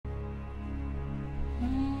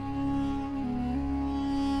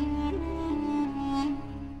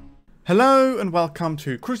Hello and welcome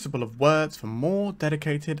to Crucible of Words for more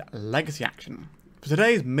dedicated Legacy action. For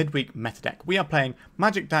today's midweek meta deck, we are playing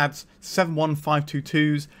Magic Dad's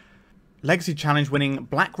 71522's Legacy Challenge winning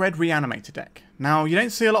Black Red Reanimator deck. Now, you don't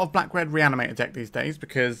see a lot of Black Red Reanimator deck these days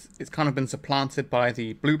because it's kind of been supplanted by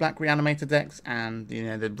the Blue Black Reanimator decks and, the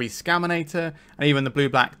Rescaminator, and even the Blue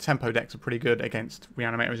Black Tempo decks are pretty good against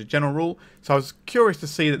Reanimator as a general rule. So I was curious to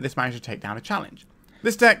see that this managed to take down a challenge.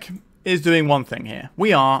 This deck is doing one thing here.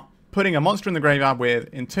 We are putting a monster in the graveyard with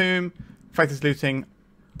Entomb, Faithless Looting,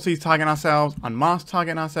 Thoughtseize targeting ourselves, Unmask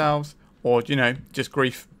targeting ourselves, or, just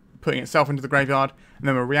Grief putting itself into the graveyard, and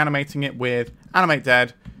then we're reanimating it with Animate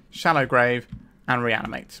Dead, Shallow Grave, and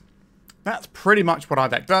Reanimate. That's pretty much what our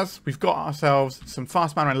deck does. We've got ourselves some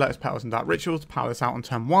fast mana and Lotus Petals and Dark Rituals to power this out on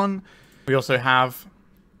turn 1. We also have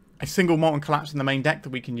a single Molten Collapse in the main deck that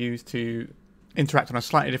we can use to interact on a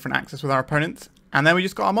slightly different axis with our opponent. And then we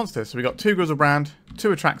just got our monsters. So we got 2 Griselbrand, 2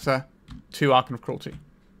 Atraxa, 2 Archon of Cruelty.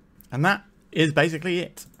 And that is basically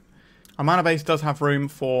it. Our mana base does have room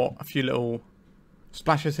for a few little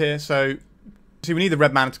splashes here. So we need the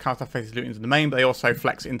red mana to cast our Faithless Looting in the main, but they also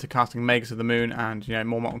flex into casting Magus of the Moon and,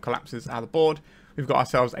 more Molten Collapses out of the board. We've got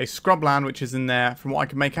ourselves a Scrubland, which is in there, from what I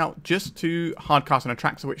can make out, just to hardcast an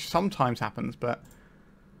Atraxa, which sometimes happens, but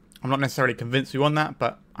I'm not necessarily convinced we want that,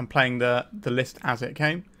 but I'm playing the list as it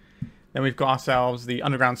came. Then we've got ourselves the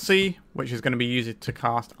Underground Sea, which is going to be used to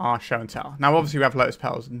cast our Show and Tell. Now, obviously, we have Lotus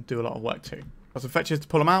Petals and do a lot of work too. Got some fetches to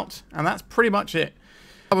pull them out, and that's pretty much it.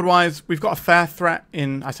 Otherwise, we've got a fair threat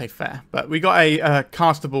in... I say fair, but we got a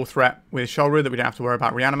castable threat with Sheoldred that we don't have to worry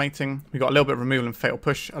about reanimating. We got a little bit of removal and Fatal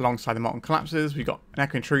Push alongside the Molten Collapses. We got an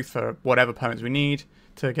Echoing Truth for whatever opponents we need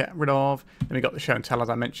to get rid of. Then we got the Show and Tell, as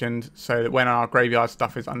I mentioned, so that when our graveyard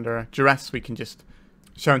stuff is under duress, we can just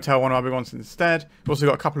Show and Tell one of our big ones instead. We've also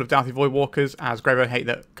got a couple of Dauthi Voidwalkers as Graveyard Hate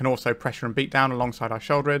that can also pressure and beat down alongside our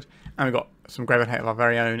Sheoldred. And we've got some Graveyard Hate of our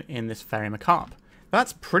very own in this Faerie Macabre.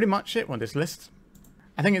 That's pretty much it on this list.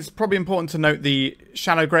 I think it's probably important to note the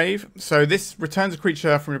Shallow Grave. So this returns a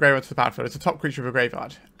creature from your graveyard to the battlefield. It's a top creature of your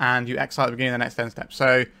graveyard. And you exile at the beginning of the next end step.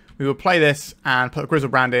 So we will play this and put a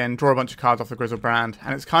Griselbrand in, draw a bunch of cards off the Griselbrand.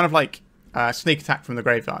 And it's kind of like sneak attack from the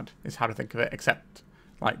graveyard is how to think of it. Except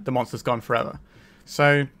like the monster's gone forever.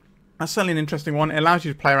 So that's certainly an interesting one. It allows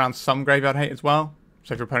you to play around some Graveyard Hate as well.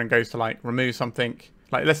 So if your opponent goes to like remove something,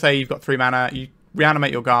 like let's say you've got 3 mana, you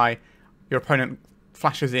reanimate your guy, your opponent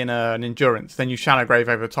flashes in an Endurance, then you Shallow Grave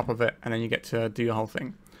over the top of it, and then you get to do your whole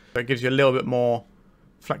thing. So it gives you a little bit more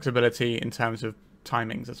flexibility in terms of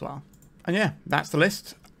timings as well. And yeah, that's the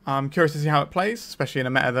list. I'm curious to see how it plays, especially in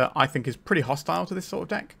a meta that I think is pretty hostile to this sort of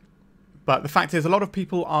deck. But the fact is, a lot of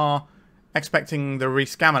people are expecting the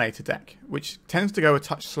Rescaminator deck, which tends to go a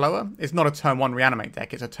touch slower. It's not a turn 1 Reanimate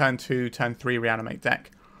deck, it's a turn 2, turn 3 Reanimate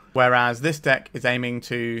deck. Whereas this deck is aiming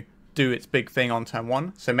to do its big thing on turn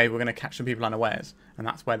 1, so maybe we're going to catch some people unawares, and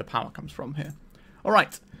that's where the power comes from here.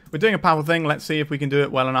 Alright, we're doing a powerful thing, let's see if we can do it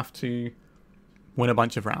well enough to win a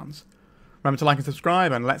bunch of rounds. Remember to like and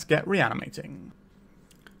subscribe, and let's get reanimating.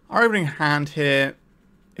 Our opening hand here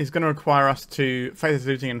is going to require us to Faithless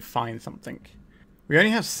Looting and find something. We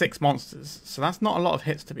only have 6 monsters, so that's not a lot of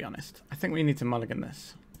hits, to be honest. I think we need to mulligan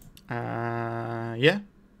this. Yeah,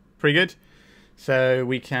 pretty good. So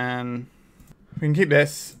we can keep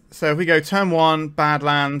this. So if we go turn 1,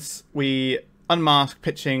 Badlands, we Unmask,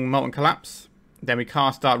 pitching Molten Collapse. Then we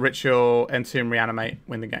cast Dark Ritual, Entomb Reanimate,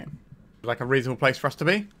 win the game. Like a reasonable place for us to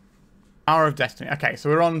be. Hour of Destiny. Okay, so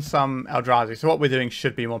we're on some Eldrazi, so what we're doing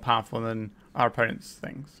should be more powerful than our opponent's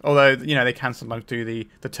things. Although, they can sometimes do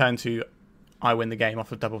the turn 2 I win the game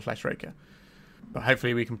off of Double Flesh Raker. But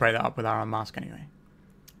hopefully we can break that up with our Unmask anyway.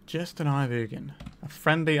 Just an Ivugan. A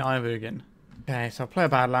friendly Ivugan. Okay, so I'll play a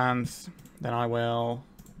Badlands. Then I will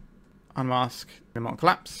Unmask the Molten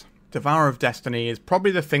Collapse. Devourer of Destiny is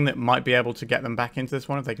probably the thing that might be able to get them back into this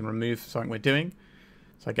one if they can remove something we're doing.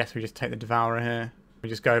 So I guess we just take the Devourer here. We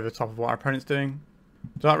just go over the top of what our opponent's doing.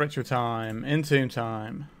 Dark Ritual time. Entomb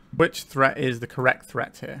time. Which threat is the correct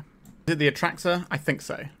threat here? Is it the Atraxa? I think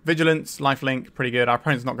so. Vigilance, lifelink, pretty good. Our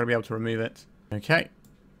opponent's not going to be able to remove it. Okay.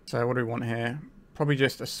 So what do we want here? Probably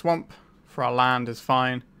just a swamp for our land is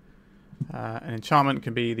fine. An enchantment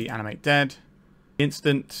can be the Animate Dead.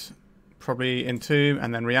 Instant, probably Entomb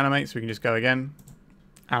and then Reanimate, so we can just go again.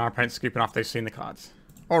 And our opponent's scooping after they've seen the cards.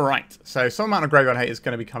 Alright, so some amount of Graveyard Hate is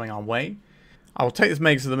going to be coming our way. I will take this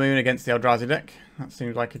Magus of the Moon against the Eldrazi deck. That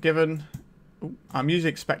seems like a given. Ooh, I'm usually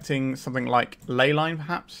expecting something like Leyline,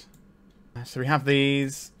 perhaps. So we have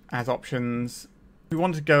these as options. If we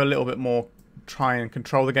want to go a little bit more, try and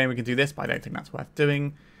control the game, we can do this, but I don't think that's worth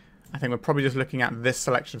doing. I think we're probably just looking at this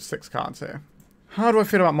selection of 6 cards here. How do I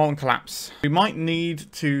feel about Molten Collapse? We might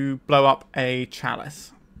need to blow up a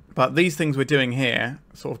Chalice. But these things we're doing here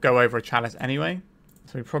sort of go over a Chalice anyway.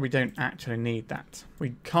 So we probably don't actually need that.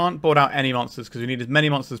 We can't board out any monsters because we need as many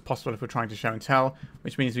monsters as possible if we're trying to show and tell.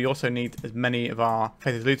 Which means we also need as many of our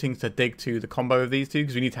Faithless Lootings to dig to the combo of these two.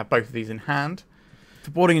 Because we need to have both of these in hand.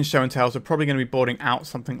 For boarding and show and tells, we're probably going to be boarding out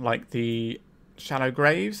something like the Shallow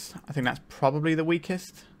Graves. I think that's probably the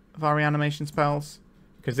weakest of our reanimation spells.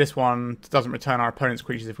 Because this one doesn't return our opponent's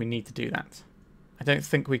creatures if we need to do that. I don't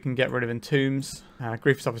think we can get rid of Entombs.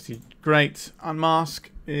 Grief is obviously great.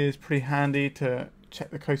 Unmask is pretty handy to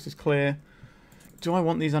check the coast is clear. Do I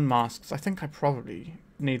want these Unmasks? I think I probably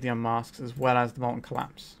need the Unmasks as well as the Molten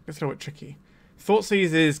Collapse. It's a little bit tricky.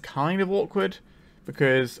 Thoughtseize is kind of awkward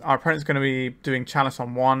because our opponent's going to be doing Chalice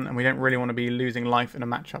on one and we don't really want to be losing life in a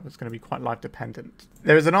matchup that's going to be quite life dependent.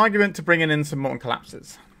 There is an argument to bringing in some Molten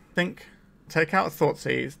Collapses. I think take out a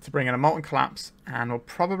Thoughtseize to bring in a Molten Collapse and we'll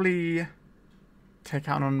probably take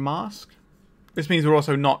out an Unmask. This means we're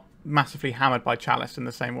also not massively hammered by Chalice in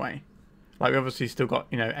the same way. Like we obviously still got,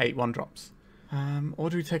 you know, 8 1-drops. Or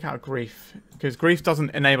do we take out a Grief? Because Grief doesn't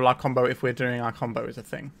enable our combo if we're doing our combo as a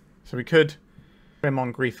thing. So we could trim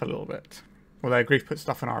on Grief a little bit. Although Grief puts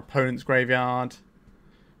stuff in our opponent's graveyard.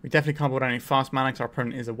 We definitely can't board any fast mana because our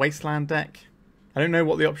opponent is a Wasteland deck. I don't know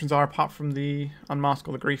what the options are apart from the Unmask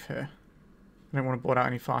or the Grief here. I don't want to board out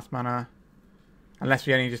any fast mana. Unless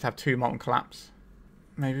we only just have 2 Molten Collapse.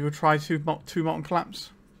 Maybe we'll try two Molten Collapse.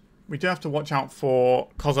 We do have to watch out for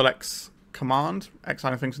Kozilek's command,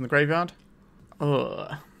 exiling things from the graveyard.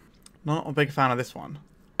 Ugh. Not a big fan of this one.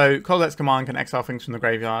 So Kozilek's command can exile things from the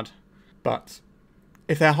graveyard, but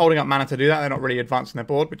if they're holding up mana to do that, they're not really advancing their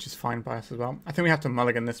board, which is fine by us as well. I think we have to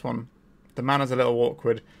mulligan this one. The mana's a little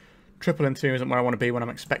awkward. Triple Entomb isn't where I want to be when I'm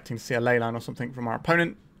expecting to see a leyline or something from our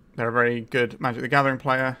opponent. They're a very good Magic the Gathering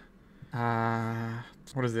player.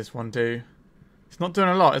 What does this one do? It's not doing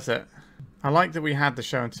a lot, is it? I like that we had the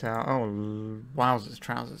show and tell. Oh, wowzers,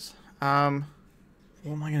 trousers. What am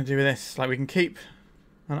I going to do with this? Like, we can keep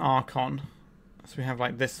an Archon. So we have,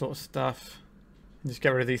 like, this sort of stuff. And just get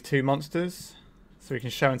rid of these 2 monsters. So we can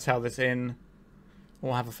show and tell this in.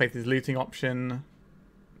 Or have a Faithless Looting option.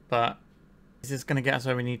 But is this going to get us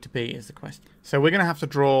where we need to be, is the question. So we're going to have to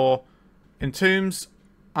draw Entombs,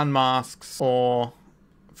 Unmasks, or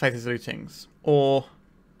Faithless Lootings. Or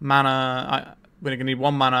mana... We're going to need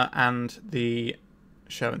 1 mana and the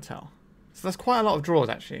show and tell. So that's quite a lot of draws,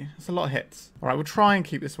 actually. That's a lot of hits. Alright, we'll try and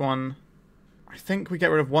keep this one. I think we get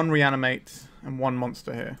rid of 1 Reanimate and 1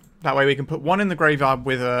 monster here. That way we can put 1 in the graveyard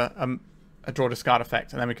with a draw discard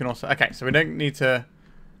effect. And then we can also... Okay, so we don't need to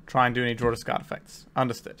try and do any draw discard effects.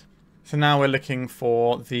 Understood. So now we're looking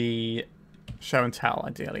for the show and tell,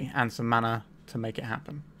 ideally. And some mana to make it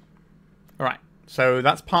happen. Alright, so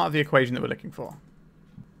that's part of the equation that we're looking for.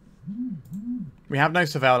 We have no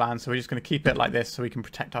Surveil land, so we're just going to keep it like this so we can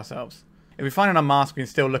protect ourselves. If we find an Unmask, we can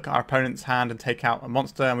still look at our opponent's hand and take out a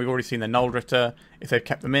monster, and we've already seen the Null Drifter. If they've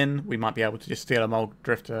kept them in, we might be able to just steal a Null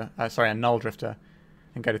Drifter,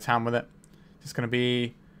 and go to town with it. It's going to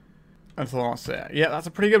be... Yeah, that's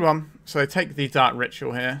a pretty good one. So they take the Dark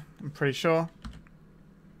Ritual here, I'm pretty sure.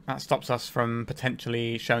 That stops us from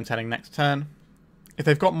potentially show and telling next turn. If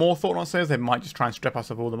they've got more Thoughtseize, they might just try and strip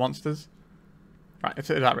us of all the monsters. Right, let's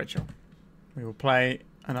do that Ritual. We will play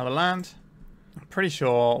another land. I'm pretty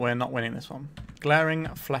sure we're not winning this one. Glaring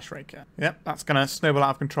Fleshraker. Yep, that's going to snowball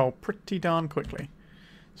out of control pretty darn quickly.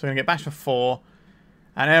 So we're going to get bashed for 4.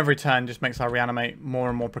 And every turn just makes our Reanimate more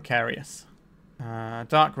and more precarious.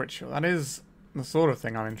 Dark Ritual. That is the sort of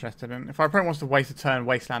thing I'm interested in. If our opponent wants to waste a turn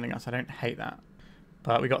wastelanding us, I don't hate that.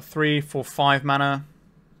 But we got 3, 4, 5 mana.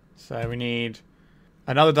 So we need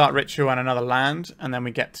another Dark Ritual and another land. And then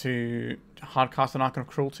we get to hardcast an Archon of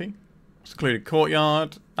Cruelty. Secluded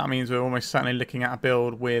Courtyard. That means we're almost certainly looking at a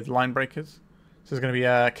build with line breakers. So there's going to be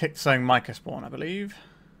a Kicked Sowing Mica spawn, I believe.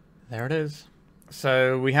 There it is.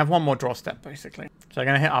 So we have one more draw step, basically. So we're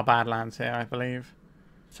going to hit our Badlands here, I believe.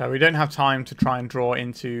 So we don't have time to try and draw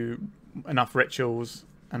into enough rituals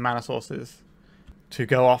and mana sources to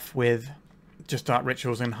go off with just Dark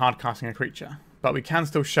Rituals and hardcasting a creature. But we can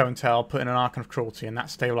still show and tell, put in an Archon of Cruelty, and that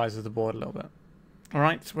stabilizes the board a little bit.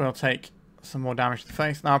 Alright, we'll take some more damage to the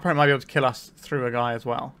face. Now our opponent might be able to kill us through a guy as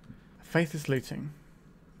well. Faithless Looting.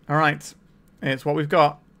 Alright, it's what we've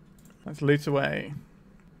got. Let's loot away.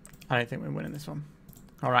 I don't think we're winning this one.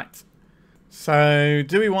 Alright. So,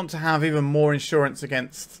 do we want to have even more insurance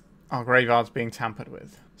against our graveyards being tampered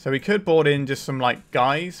with? So we could board in just some, like,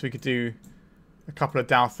 guys. We could do a couple of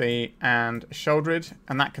Dauthi and Sheoldred,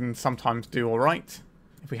 and that can sometimes do alright.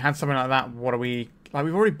 If we had something like that, what are we... Like,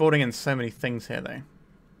 we've already boarding in so many things here, though.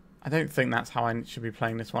 I don't think that's how I should be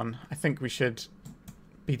playing this one. I think we should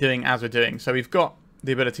be doing as we're doing. So we've got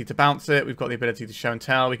the ability to bounce it. We've got the ability to show and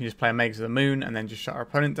tell. We can just play a Magus of the Moon and then just shut our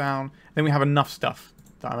opponent down. Then we have enough stuff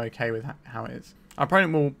that I'm okay with how it is. Our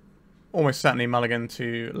opponent will almost certainly mulligan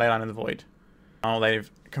to Leyline of the Void. Oh, they've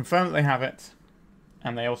confirmed that they have it.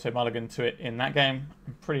 And they also mulligan to it in that game.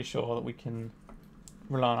 I'm pretty sure that we can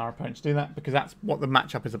rely on our opponent to do that because that's what the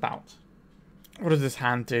matchup is about. What does this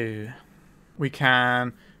hand do? We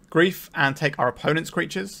can grief and take our opponent's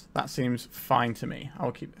creatures. That seems fine to me. I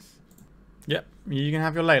will keep this. Yep, you can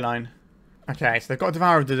have your Leyline. Okay, so they've got a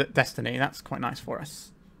Devourer of Destiny. That's quite nice for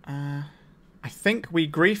us. I think we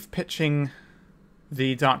grief pitching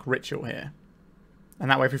the Dark Ritual here. And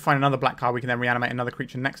that way if we find another black card, we can then reanimate another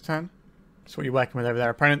creature next turn. That's what you're working with over there,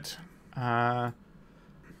 opponent. I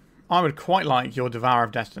would quite like your Devourer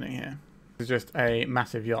of Destiny here. It's just a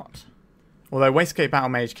massive yacht. Although Wastegate Battle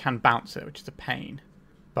Mage can bounce it, which is a pain.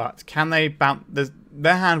 But can they bounce?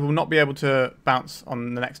 Their hand will not be able to bounce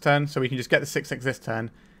on the next turn, so we can just get the 6/6 this turn,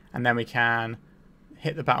 and then we can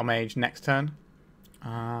hit the Battle Mage next turn.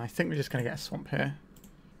 I think we're just going to get a swamp here.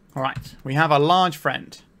 Alright, we have a large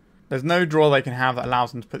friend. There's no draw they can have that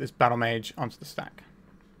allows them to put this Battle Mage onto the stack.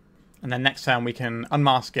 And then next turn we can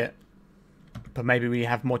unmask it, but maybe we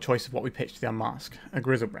have more choice of what we pitch to the unmask. A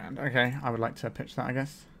Griselbrand. Okay, I would like to pitch that, I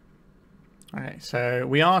guess. Okay, so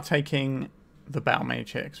we are taking the Battle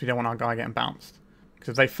Mage here because we don't want our guy getting bounced. Because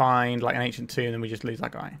if they find like an Ancient Tomb, then we just lose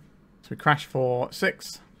that guy. So we crash for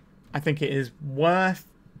 6. I think it is worth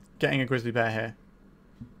getting a Grizzly Bear here.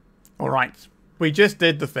 Alright, we just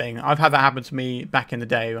did the thing. I've had that happen to me back in the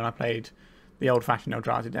day when I played the old-fashioned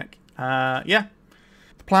Eldrazi deck. Yeah,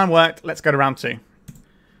 the plan worked. Let's go to round 2.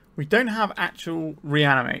 We don't have actual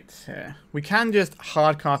Reanimate here. We can just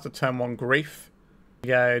hard cast a turn 1 Grief. We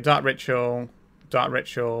go Dark Ritual,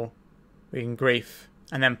 we can Grief,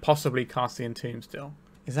 and then possibly cast the Entomb still.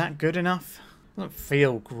 Is that good enough? Doesn't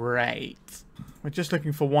feel great. We're just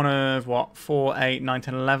looking for one of, what, 4, 8, 9,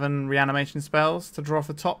 10, 11 reanimation spells to draw off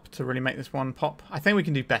the top to really make this one pop. I think we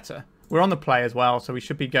can do better. We're on the play as well, so we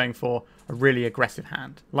should be going for a really aggressive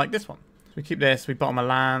hand, like this one. So we keep this, we bottom a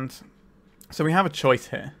land. So we have a choice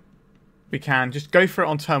here. We can just go for it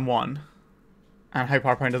on turn 1 and hope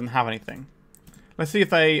our opponent doesn't have anything. Let's see if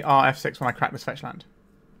they are F6 when I crack this fetch land.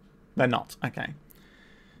 They're not. Okay.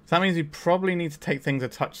 So that means we probably need to take things a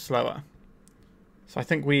touch slower. So I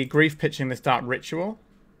think we grief pitching this Dark Ritual.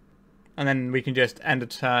 And then we can just end a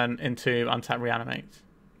turn into untap Reanimate.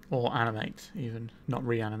 Or Animate, even. Not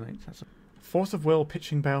Reanimate. That's Force of Will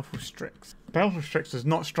pitching Baleful Strix. Baleful Strix does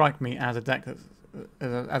not strike me as a deck that's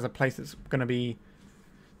as a place that's going to be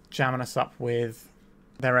jamming us up with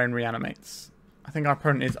their own Reanimates. I think our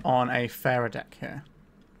opponent is on a fairer deck here.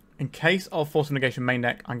 In case of Force of Negation main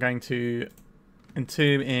deck, I'm going to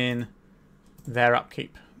Entomb in their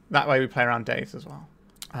upkeep. That way we play around days as well.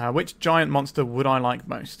 Which giant monster would I like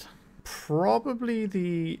most? Probably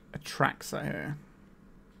the Atraxa here.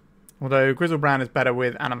 Although Griselbrand is better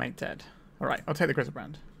with Animate Dead. Alright, I'll take the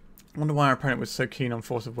Griselbrand. I wonder why our opponent was so keen on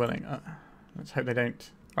Force of Willing. Let's hope they don't.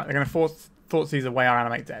 Right, they're going to force Thoughtseize away our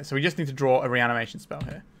Animate Dead. So we just need to draw a reanimation spell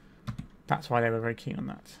here. That's why they were very keen on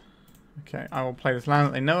that. Okay, I will play this land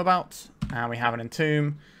that they know about. And we have an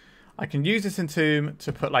Entomb. I can use this Entomb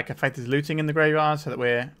to put like a Faithless Looting in the graveyard so that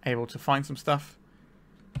we're able to find some stuff.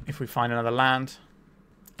 If we find another land,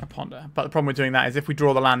 a Ponder. But the problem with doing that is if we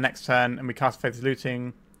draw the land next turn and we cast Faithless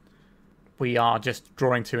Looting, we are just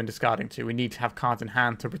drawing 2 and discarding 2. We need to have cards in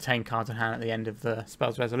hand to retain cards in hand at the end of the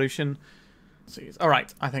spell's resolution.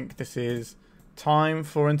 Alright, I think this is time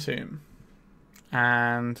for Entomb.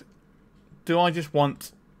 And do I just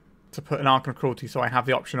want to put an Archon of Cruelty so I have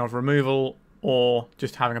the option of removal or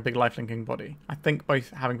just having a big lifelinking body? I think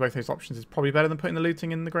having both those options is probably better than putting the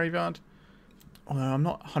looting in the graveyard. Although I'm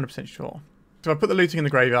not 100% sure. So if I put the looting in the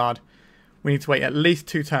graveyard, we need to wait at least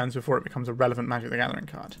 2 turns before it becomes a relevant Magic the Gathering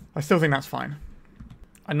card. I still think that's fine.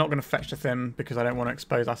 I'm not going to fetch the Thim because I don't want to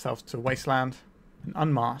expose ourselves to Wasteland. And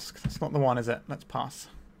Unmask, that's not the one, is it? Let's pass.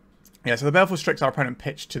 Yeah, so the Baleful Strix our opponent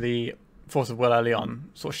pitched to the Force of Will early on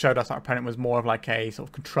sort of showed us our opponent was more of like a sort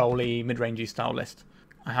of control-y, mid-rangey style list.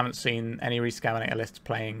 I haven't seen any Rescaminator lists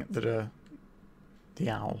playing the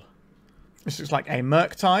Owl. This looks like a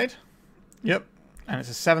Murktide. Yep. And it's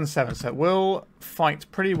a 7/7, so it will fight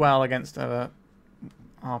pretty well against our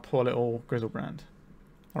poor little Griselbrand.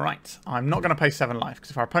 Alright, I'm not going to pay 7 life,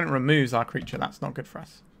 because if our opponent removes our creature, that's not good for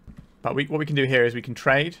us. But what we can do here is we can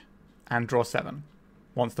trade and draw 7,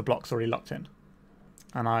 once the block's already locked in.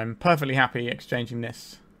 And I'm perfectly happy exchanging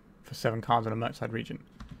this for 7 cards on a Murktide Regent.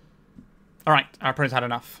 Alright, our opponent's had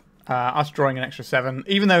enough. Us drawing an extra 7,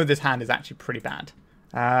 even though this hand is actually pretty bad.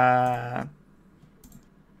 Like,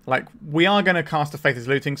 we are going to cast a Faithless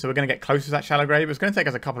Looting, so we're going to get closer to that Shallow Grave. It's going to take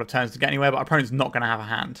us a couple of turns to get anywhere, but our opponent's not going to have a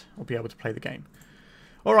hand or be able to play the game.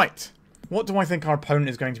 Alright, what do I think our opponent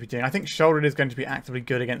is going to be doing? I think Sheoldred is going to be actively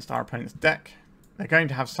good against our opponent's deck. They're going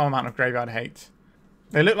to have some amount of graveyard hate.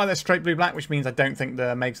 They look like they're straight blue-black, which means I don't think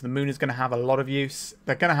the Magus of the Moon is going to have a lot of use.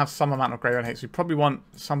 They're going to have some amount of graveyard hate, so we probably want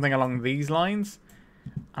something along these lines.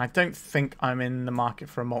 I don't think I'm in the market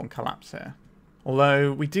for a Molten Collapse here.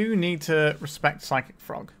 Although, we do need to respect Psychic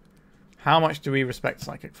Frog. How much do we respect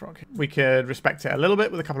Psychic Frog? We could respect it a little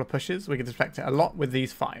bit with a couple of pushes. We could respect it a lot with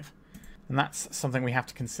these 5. And that's something we have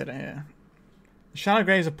to consider here. The Shallow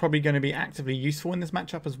Graves are probably going to be actively useful in this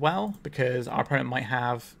matchup as well, because our opponent might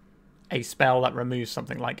have a spell that removes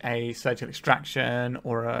something like a Surgical Extraction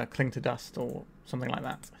or a Cling to Dust or something like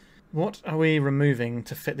that. What are we removing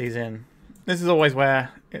to fit these in? This is always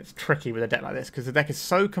where it's tricky with a deck like this, because the deck is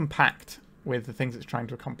so compact with the things it's trying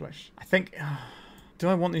to accomplish. I think... do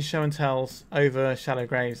I want these Show and Tells over Shallow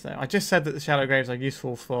Graves though? I just said that the Shallow Graves are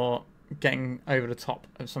useful for getting over the top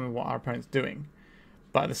of some of what our opponent's doing.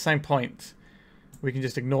 But at the same point, we can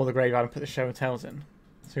just ignore the graveyard and put the Show and Tells in.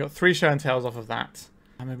 So we've got 3 Show and Tells off of that.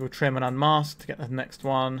 And maybe we'll trim and Unmask to get the next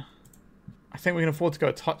one. I think we can afford to go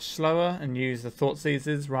a touch slower and use the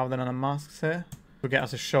Thoughtseizes rather than Unmasks here. We'll get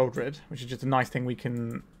us a Sheoldred, which is just a nice thing we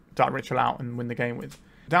can Dark Ritual out and win the game with.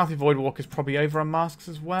 Dauthi Voidwalker is probably over Unmasks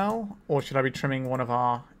as well. Or should I be trimming one of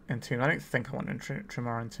our Entombs? I don't think I want to trim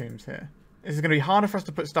our Entombs here. This is going to be harder for us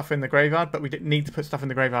to put stuff in the graveyard, but we need to put stuff in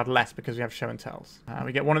the graveyard less because we have Show and Tells.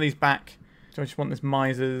 We get one of these back. Do I just want this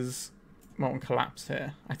Miser's Molten Collapse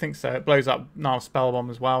here? I think so. It blows up Nile Spellbomb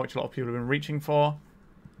as well, which a lot of people have been reaching for.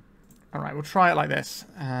 Alright, we'll try it like this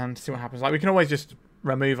and see what happens. Like, we can always just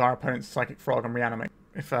remove our opponent's Psychic Frog and reanimate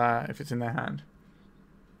if it's in their hand.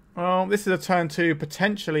 Well, this is a turn 2,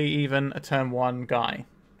 potentially even a turn 1 guy.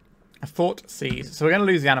 A Thoughtseize. So we're going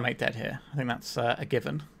to lose the Animate Dead here. I think that's a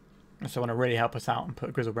given. So I want to really help us out and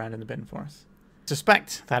put Griselbrand in the bin for us.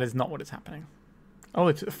 Suspect that is not what is happening. Oh,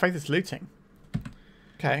 they took the Faithless Looting.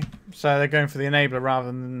 Okay, so they're going for the enabler rather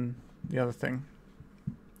than the other thing.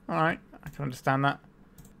 Alright, I can understand that.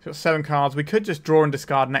 So we've got 7 cards. We could just draw and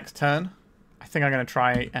discard next turn. I think I'm going to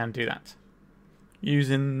try and do that.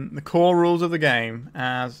 Using the core rules of the game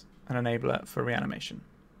as an enabler for reanimation.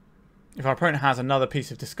 If our opponent has another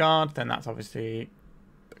piece of discard, then that's obviously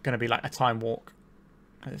going to be like a time walk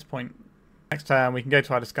at this point. Next turn, we can go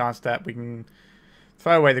to our discard step. We can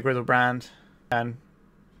throw away the Griselbrand and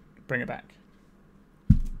bring it back.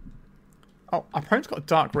 Oh, our opponent's got a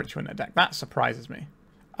Dark Ritual in their deck. That surprises me.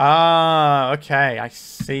 Ah, okay. I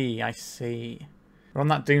see. I see. We're on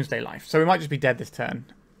that Doomsday Life. So we might just be dead this turn.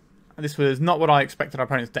 This was not what I expected our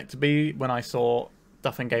opponent's deck to be when I saw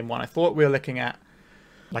Duff in Game 1. I thought we were looking at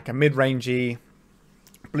like a mid-rangey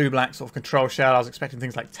blue-black sort of control shell. I was expecting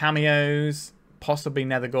things like Tamios, possibly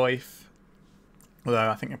Nethergoyf. Although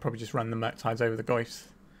I think I'll probably just run the Murktides over the Goyfs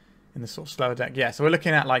in this sort of slower deck. Yeah, so we're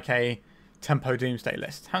looking at like a tempo Doomsday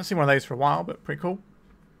list. Haven't seen one of those for a while, but pretty cool.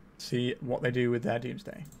 See what they do with their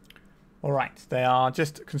Doomsday. Alright, they are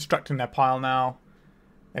just constructing their pile now.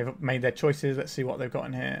 They've made their choices. Let's see what they've got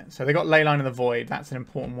in here. So they got Leyline of the Void. That's an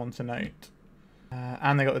important one to note.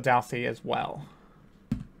 And they got the Dauthi as well.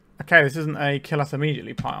 Okay, this isn't a kill us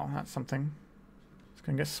immediately pile. That's something. Let's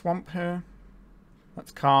go and get Swamp here.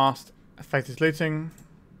 Let's cast a Faithless Looting.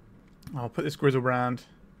 I'll put this Griselbrand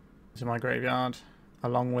into my graveyard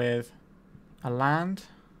along with a land.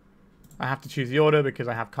 I have to choose the order because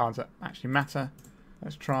I have cards that actually matter.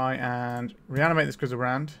 Let's try and reanimate this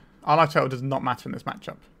Griselbrand. Our life total does not matter in this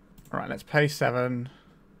matchup. Alright, let's pay 7.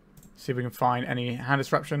 See if we can find any hand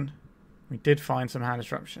disruption. We did find some hand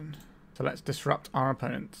disruption. So let's disrupt our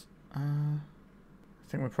opponent. I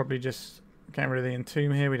think we're probably just getting rid of the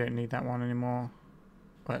Entomb here. We don't need that one anymore.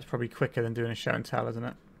 Well, it's probably quicker than doing a Show and Tell, isn't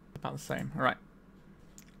it? About the same. Alright.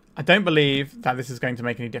 I don't believe that this is going to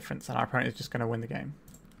make any difference and our opponent is just going to win the game.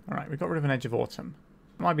 Alright, we got rid of an Edge of Autumn.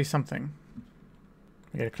 It might be something.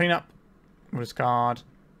 We get a cleanup. We'll discard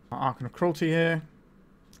our Archon of Cruelty here.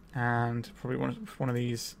 And probably one of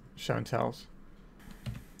these Show and Tells.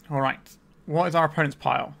 Alright. What is our opponent's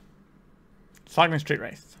pile? Cycling Street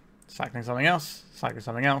Wraith. Cycling something else. Cycling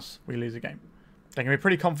something else. We lose the game. They can be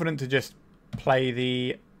pretty confident to just play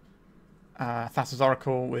the Thassa's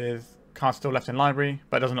Oracle with cards still left in library.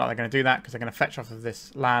 But it doesn't look like they're going to do that because they're going to fetch off of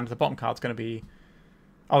this land. The bottom card's going to be...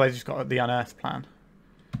 Oh, they just got the Unearthed plan.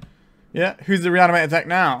 Yeah, who's the Reanimator deck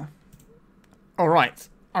now? Alright.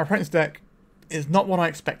 Our opponent's deck is not what I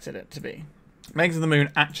expected it to be. Magus of the Moon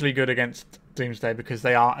actually good against Doomsday because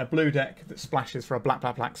they are a blue deck that splashes for a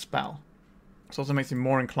black spell. This also makes him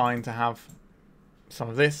more inclined to have some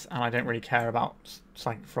of this, and I don't really care about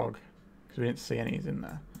Psychic Frog because we didn't see any in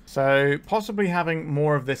there. So possibly having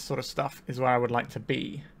more of this sort of stuff is where I would like to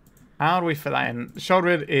be. How do we fit that in?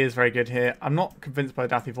 Sheoldred is very good here. I'm not convinced by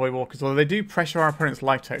the Dauthi Voidwalkers, although they do pressure our opponent's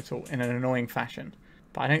life total in an annoying fashion.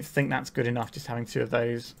 But I don't think that's good enough, just having 2 of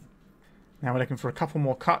those. Now we're looking for a couple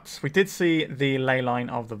more cuts. We did see the Leyline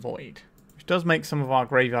of the Void, which does make some of our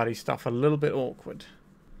graveyardy stuff a little bit awkward.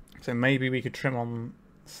 So maybe we could trim on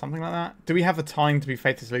something like that. Do we have the time to be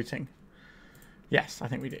Faithless Looting? Yes, I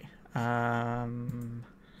think we do. We're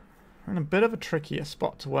in a bit of a trickier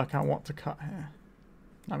spot to work out what to cut here.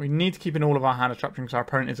 Now we need to keep in all of our hand disruption because our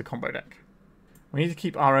opponent is a combo deck. We need to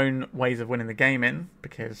keep our own ways of winning the game in,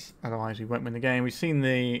 because otherwise we won't win the game. We've seen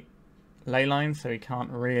the Leyline, so we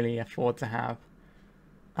can't really afford to have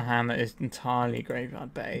a hand that is entirely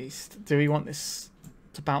graveyard based. Do we want this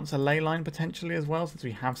to bounce a Leyline potentially as well, since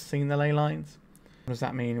we have seen the Leylines? What does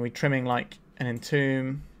that mean? Are we trimming like an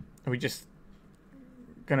Entomb? Are we just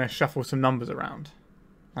going to shuffle some numbers around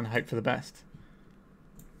and hope for the best?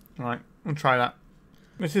 Alright, we'll try that.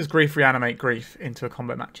 This is Grief, Reanimate, Grief into a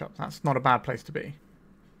combo matchup. That's not a bad place to be.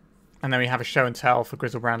 And then we have a show and tell for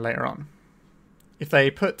Griselbrand later on. If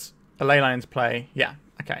they put a Leyline into play, yeah,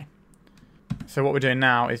 okay. So what we're doing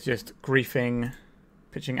now is just griefing,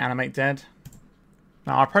 pitching Animate Dead.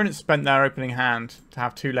 Now our opponent spent their opening hand to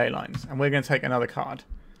have 2 Leylines, and we're going to take another card.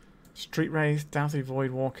 Street Wraith, Dauthi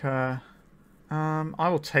Voidwalker.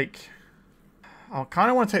 I'll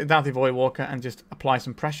kind of want to take the Dauthi Voidwalker and just apply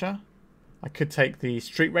some pressure. I could take the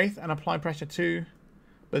Street Wraith and apply pressure too,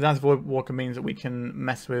 but Dauthi Voidwalker means that we can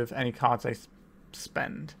mess with any cards they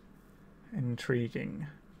spend. Intriguing.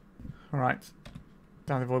 Alright,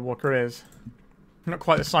 Dauthi Voidwalker is not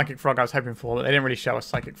quite the Psychic Frog I was hoping for, but they didn't really show us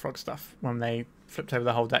Psychic Frog stuff when they flipped over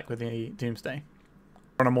the whole deck with the Doomsday.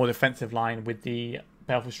 We're on a more defensive line with the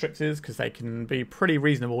Baleful Strixes because they can be pretty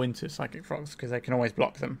reasonable into Psychic Frogs because they can always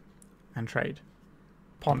block them and trade.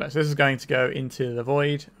 Ponder. So this is going to go into the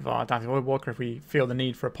void of our Dauthi Voidwalker if we feel the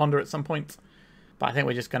need for a ponder at some point. But I think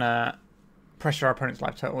we're just going to pressure our opponent's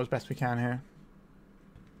life total as best we can here.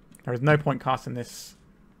 There is no point casting this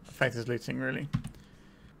Faithless Looting really,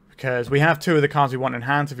 because we have 2 of the cards we want in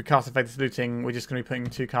hand. So if we cast a Faithless Looting, we're just going to be putting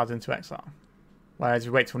 2 cards into exile. Whereas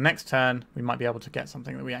if we wait till next turn, we might be able to get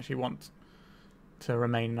something that we actually want to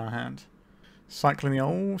remain in our hand. Cycling the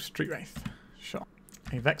old Street Wraith. Shot.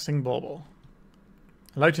 A Vexing Bauble.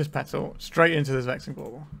 Lotus Petal, straight into this Vexing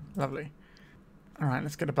Bauble. Lovely. Alright,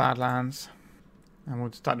 let's get a Badlands. And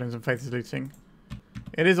we'll start doing some Faithless Looting.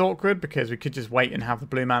 It is awkward because we could just wait and have the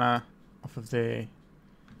blue mana off of the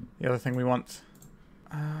other thing we want.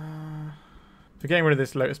 For getting rid of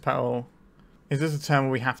this Lotus Petal, is this a turn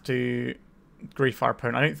where we have to grief our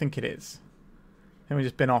opponent? I don't think it is. Then we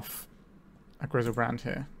just bin off a Griselbrand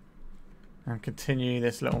here. And continue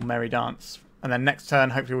this little merry dance. And then next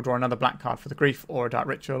turn, hopefully we'll draw another black card for the grief or a Dark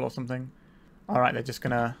Ritual or something. Alright, they're just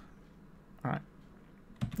gonna... Alright.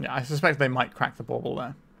 Yeah, I suspect they might crack the bauble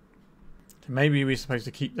there. So maybe we're supposed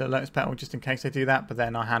to keep the Lotus Petal just in case they do that, but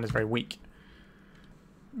then our hand is very weak.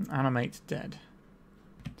 Animate Dead.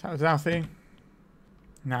 So that was Dauthi.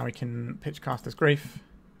 Now we can pitch cast this grief.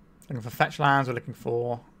 Looking for fetch lands, we're looking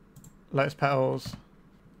for Lotus Petals.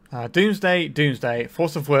 Doomsday, Doomsday,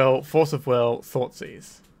 Force of Will,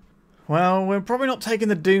 Thoughtseize. Well, we're probably not taking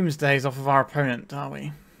the Doomsdays off of our opponent, are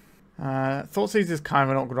we? Thoughtseize is kind of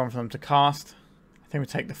an awkward one for them to cast. I think we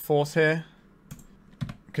take the Force here,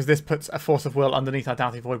 because this puts a Force of Will underneath our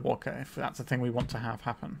Dauthi Voidwalker, if that's the thing we want to have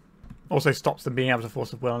happen. Also stops them being able to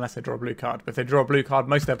Force of Will unless they draw a blue card. But if they draw a blue card,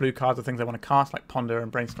 most of their blue cards are things they want to cast, like Ponder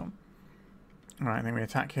and Brainstorm. Alright, I think we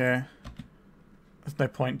attack here. There's no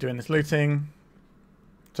point doing this looting.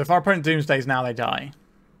 So if our opponent Doomsdays now, they die.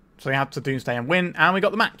 So they have to Doomsday and win, and we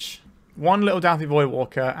got the match. One little Dauthi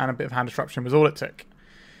Voidwalker and a bit of hand disruption was all it took.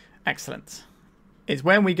 Excellent. It's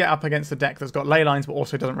when we get up against a deck that's got Leylines but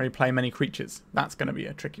also doesn't really play many creatures. That's going to be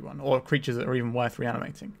a tricky one. Or creatures that are even worth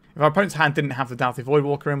reanimating. If our opponent's hand didn't have the Dauthi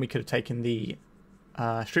Voidwalker in, we could have taken the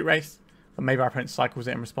Street Wraith. But maybe our opponent cycles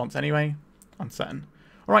it in response anyway. Uncertain.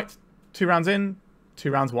 Alright, 2 rounds in,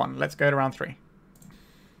 2 rounds won. Let's go to round 3.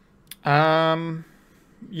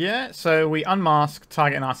 Yeah, so we unmask,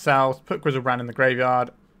 targeting ourselves, put Griselbrand in the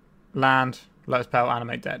graveyard, land, Lotus Petal,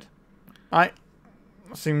 Animate Dead. Alright,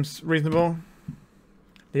 seems reasonable.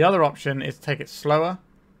 The other option is to take it slower.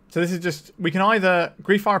 So this is just, we can either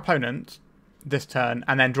grief our opponent this turn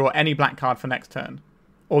and then draw any black card for next turn,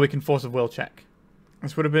 or we can Force of Will check.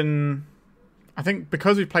 This would have been, I think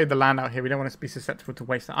because we've played the land out here, we don't want to be susceptible to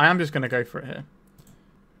waste that. I am just going to go for it here.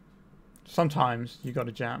 Sometimes you got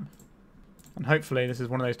to jam. And hopefully this is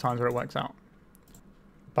one of those times where it works out.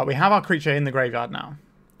 But we have our creature in the graveyard now.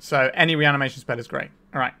 So any reanimation spell is great.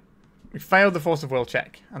 Alright. We failed the Force of Will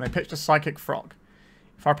check. And they pitched a Psychic Frog.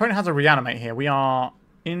 If our opponent has a Reanimate here, we are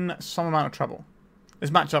in some amount of trouble. This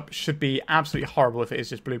matchup should be absolutely horrible if it is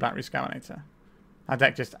just blue-black Rescaminator. Our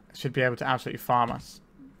deck just should be able to absolutely farm us.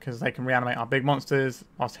 Because they can reanimate our big monsters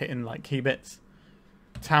whilst hitting like key bits.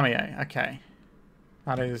 Tamiyo, okay.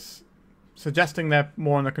 That is suggesting they're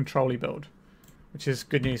more on the control-y build. Which is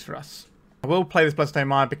good news for us. I will play this Bloodstained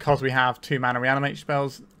Mire because we have 2 mana reanimate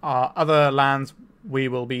spells. Our other lands we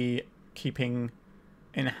will be keeping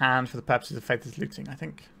in hand for the purposes of Faithless Looting, I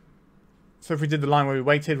think. So if we did the line where we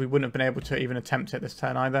waited, we wouldn't have been able to even attempt it this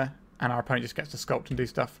turn either. And our opponent just gets to sculpt and do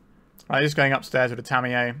stuff. Right, just going upstairs with a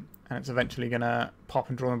Tamiyo, and it's eventually going to pop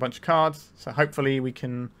and draw them a bunch of cards. So hopefully we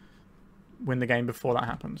can win the game before that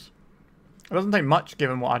happens. It doesn't take much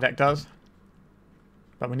given what our deck does.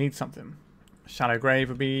 But we need something. Shadow Grave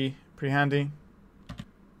would be pretty handy.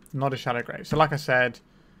 Not a Shadow Grave. So like I said,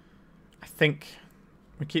 I think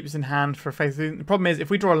we keep this in hand for a Faithless Looting. The problem is, if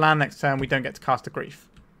we draw a land next turn, we don't get to cast a Grief.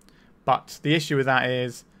 But the issue with that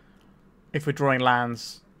is, if we're drawing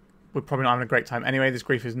lands, we're probably not having a great time. Anyway, this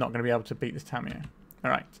Grief is not going to be able to beat this Tamiyo.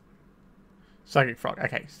 Alright. Psychic Frog.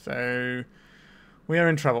 Okay, so we are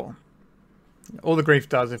in trouble. All the Grief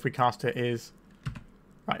does if we cast it is...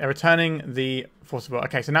 Right, they're returning the Force of Will.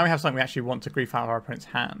 Okay, so now we have something we actually want to Grief out of our opponent's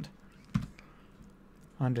hand.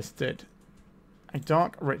 Understood. A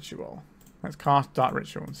Dark Ritual. Let's cast Dark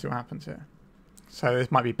Ritual and see what happens here. So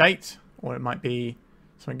this might be bait, or it might be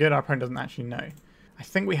something good our opponent doesn't actually know. I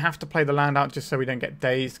think we have to play the land out just so we don't get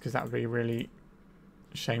dazed, because that would be really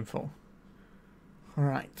shameful.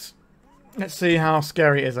 Alright. Let's see how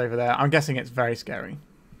scary it is over there. I'm guessing it's very scary.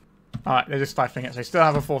 Alright, they're just stifling it. So they still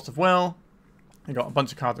have a Force of Will. They've got a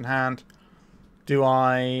bunch of cards in hand. Do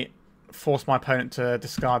I force my opponent to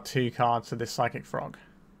discard 2 cards to this Psychic Frog?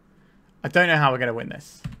 I don't know how we're going to win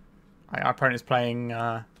this. Our opponent is playing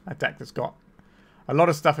a deck that's got a lot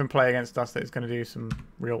of stuff in play against us that is going to do some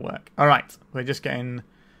real work. Alright, we're just getting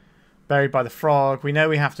buried by the frog. We know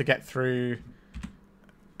we have to get through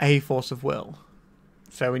a Force of Will.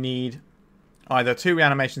 So we need either 2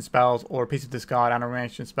 reanimation spells or a piece of discard and a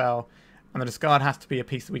reanimation spell. And the discard has to be a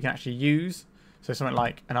piece that we can actually use. So something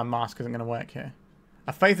like an Unmask isn't going to work here.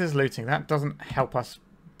 A Faithless Looting, that doesn't help us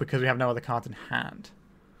because we have no other cards in hand.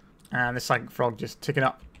 And this Psychic Frog just ticking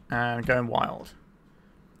up and going wild.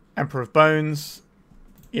 Emperor of Bones.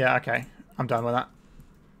 Yeah, okay. I'm done with that.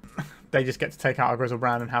 They just get to take out our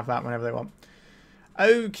Griselbrand and have that whenever they want.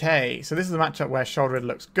 Okay, so this is a matchup where Sheoldred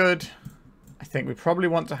looks good. I think we probably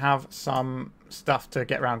want to have some stuff to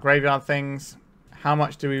get around graveyard things. How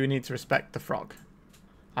much do we need to respect the frog?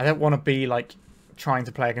 I don't want to be like trying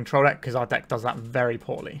to play a control deck because our deck does that very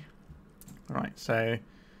poorly. Alright, so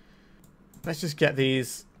let's just get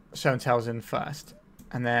these show and tells in first.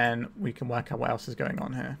 And then we can work out what else is going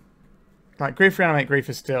on here. Like, Grief Reanimate Grief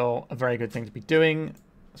is still a very good thing to be doing.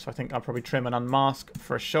 So I think I'll probably trim and unmask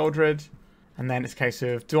for a Sheoldred. And then it's a case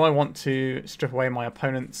of, do I want to strip away my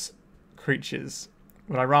opponent's creatures?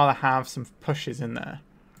 Would I rather have some pushes in there?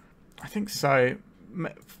 I think so.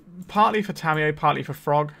 Partly for Tamiyo, partly for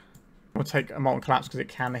Frog. We'll take a Molten Collapse because it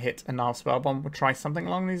can hit a Nile Spellbomb. We'll try something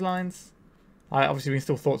along these lines. Obviously, we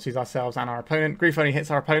can still Thoughtseize ourselves and our opponent. Grief only hits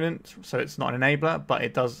our opponent, so it's not an enabler, but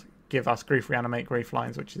it does give us Grief Reanimate Grief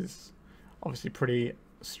lines, which is obviously pretty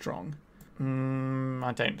strong.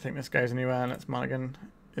 I don't think this goes anywhere. Let's mulligan.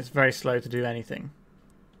 It's very slow to do anything.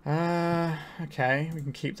 Okay, we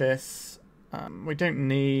can keep this. We don't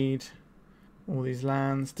need all these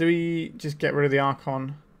lands. Do we just get rid of the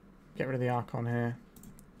Archon? Get rid of the Archon here.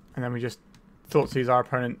 And then we just Thoughtseize our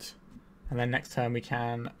opponent. And then next turn we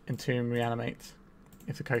can Entomb Reanimate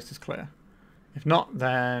if the coast is clear. If not,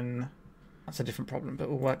 then that's a different problem, but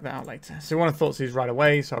we'll work that out later. So we want to Thoughtseize right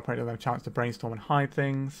away, so our opponent doesn't have a chance to brainstorm and hide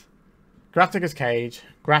things. Grafdigger's Cage,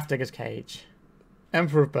 Grafdigger's Cage,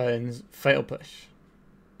 Emperor of Bones, Fatal Push.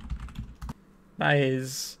 That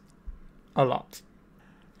is a lot.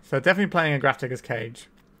 So definitely playing a Grafdigger's Cage.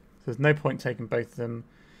 So there's no point taking both of them.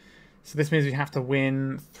 So this means we have to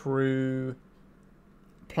win through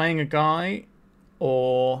playing a guy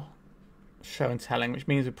or show and telling, which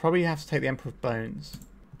means we probably have to take the Emperor of Bones.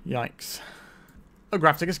 Yikes. A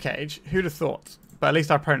Grafdigger's Cage. Who'd have thought? But at least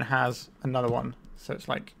our opponent has another one. So it's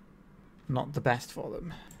like not the best for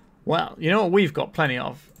them. Well, you know what we've got plenty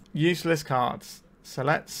of? Useless cards. So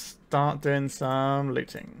let's start doing some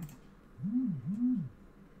looting.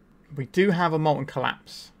 We do have a Molten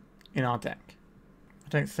Collapse in our deck. I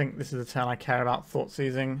don't think this is a turn I care about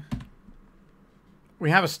Thoughtseizing. We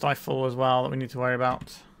have a Stifle as well that we need to worry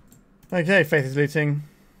about. Okay, Faithless Looting.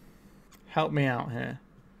 Help me out here.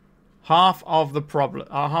 Half of the problem,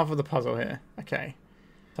 half of the puzzle here. Okay.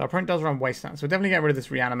 So our opponent does run Wasteland. So we're definitely getting rid of this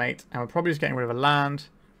Reanimate. And we're probably just getting rid of a land.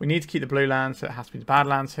 We need to keep the blue land, so it has to be the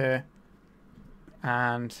Badlands here.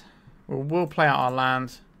 And we'll play out our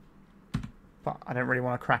land. But I don't really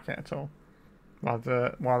want to crack it at all. While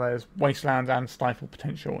there's Wasteland and Stifle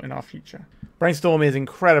potential in our future. Brainstorm is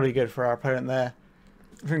incredibly good for our opponent there.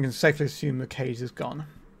 I think we can safely assume the cage is gone.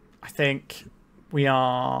 I think we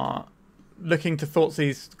are looking to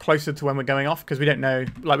Thoughtseize closer to when we're going off, because we don't know,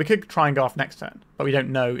 like we could try and go off next turn, but we don't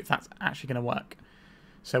know if that's actually going to work.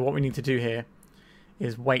 So what we need to do here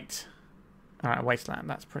is wait. Alright, Wasteland,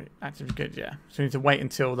 that's good, yeah. So we need to wait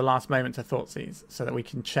until the last moment to Thoughtseize so that we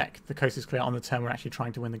can check the coast is clear on the turn we're actually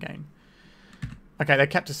trying to win the game. Okay, they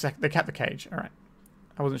kept the cage, alright.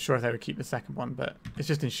 I wasn't sure if they would keep the second one, but it's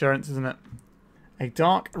just insurance, isn't it? A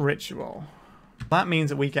Dark Ritual. That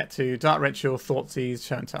means that we get to Dark Ritual, Thoughtseize,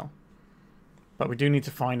 Show and Tell. But we do need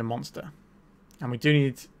to find a monster. And we do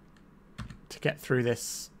need to get through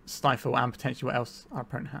this Stifle and potentially what else our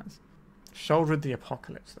opponent has. Sheoldred the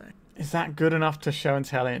Apocalypse, though. Is that good enough to Show and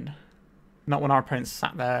Tell in? Not when our opponent's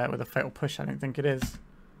sat there with a Fatal Push, I don't think it is.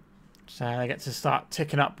 So they get to start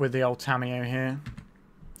ticking up with the old Tamiyo here.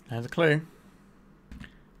 There's a clue.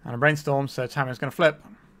 And a Brainstorm, so Tamiyo's going to flip.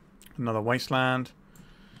 Another Wasteland.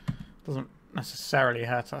 Doesn't necessarily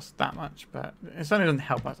hurt us that much, but it certainly doesn't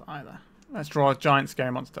help us either. Let's draw a giant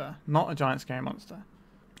scary monster. Not a giant scary monster.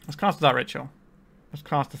 Let's cast a Dark Ritual. Let's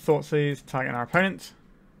cast a Thoughtseize, targeting our opponent.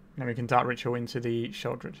 And then we can Dark Ritual into the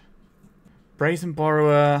Sheoldred. Brazen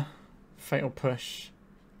Borrower. Fatal Push.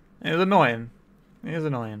 It is annoying. It is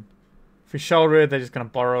annoying. If we Sheoldred, they're just going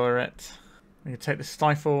to borrow it. We can take the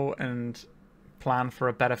Stifle and plan for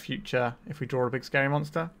a better future if we draw a big scary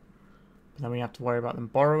monster. But then we have to worry about them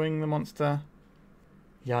borrowing the monster.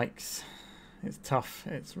 Yikes. It's tough.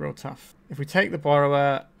 It's real tough. If we take the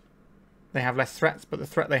Borrower, they have less threats, but the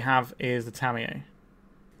threat they have is the Tamiyo.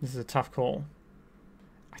 This is a tough call.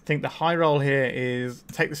 I think the high roll here is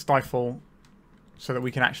take the Stifle so that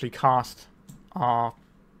we can actually cast our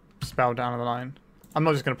spell down the line. I'm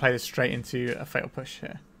not just going to play this straight into a Fatal Push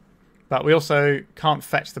here. But we also can't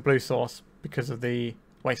fetch the blue source because of the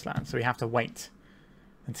Wasteland, so we have to wait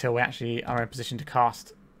until we actually are in a position to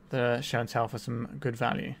cast the Show and Tell for some good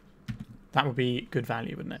value. That would be good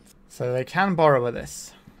value, wouldn't it? So they can borrow with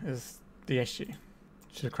this, is the issue.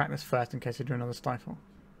 Should have cracked this first in case they do another Stifle.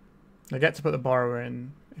 They get to put the Borrower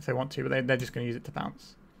in if they want to, but they're just going to use it to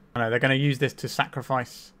bounce. I know, they're going to use this to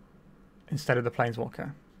sacrifice instead of the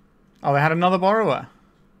Planeswalker. Oh, they had another Borrower.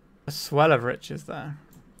 A swell of riches there.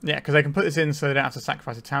 Yeah, because they can put this in so they don't have to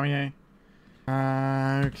sacrifice a Tamiyo.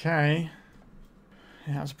 Okay.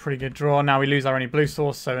 Yeah, that was a pretty good draw. Now we lose our only blue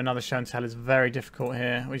source, so another Show and Tell is very difficult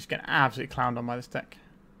here. We just get absolutely clowned on by this deck.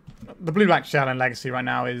 The blue-black shell in Legacy right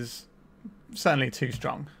now is certainly too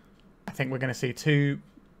strong. I think we're going to see 2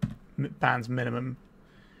 bans minimum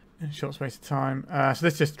in a short space of time. So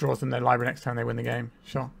this just draws them their library next time they win the game.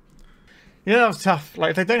 Sure. Yeah, that was tough.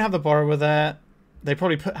 Like, if they don't have the Borrower there, they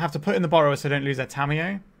probably have to put in the Borrower so they don't lose their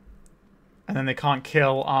Tamiyo. And then they can't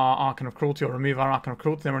kill our Archon of Cruelty or remove our Archon of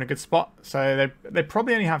Cruelty. Then we're in a good spot. So they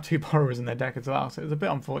probably only have 2 Borrowers in their deck as well. So it was a bit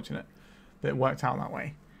unfortunate that it worked out that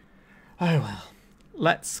way. Oh well.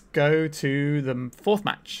 Let's go to the 4th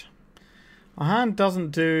match. Our hand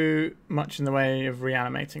doesn't do much in the way of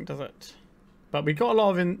reanimating, does it? But we've got a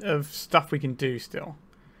lot of stuff we can do still.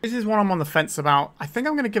 This is one I'm on the fence about. I think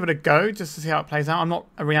I'm going to give it a go just to see how it plays out. I'm not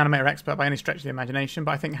a Reanimator expert by any stretch of the imagination,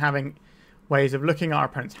 but I think having ways of looking at our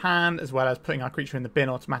opponent's hand as well as putting our creature in the bin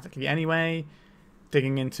automatically anyway,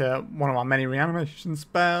 digging into one of our many reanimation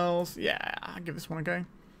spells. Yeah, I'll give this one a go.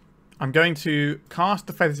 I'm going to cast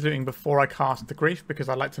the Faithless Looting before I cast the Grief because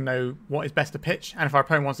I'd like to know what is best to pitch, and if our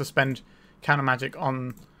opponent wants to spend counter magic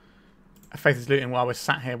on a Faithless Looting while we're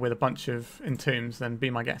sat here with a bunch of Entombs, then be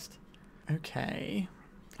my guest. Okay.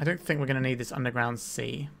 I don't think we're going to need this Underground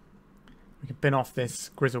Sea. We can bin off this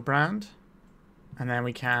Griselbrand. And then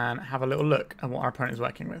we can have a little look at what our opponent is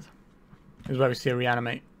working with. This is where we see a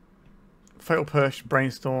Reanimate. Fatal Push,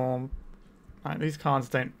 Brainstorm. Right, these cards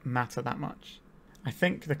don't matter that much. I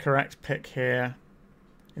think the correct pick here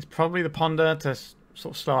is probably the Ponder to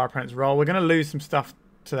sort of slow our opponent's roll. We're going to lose some stuff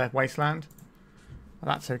to their Wasteland. But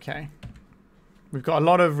that's okay. We've got a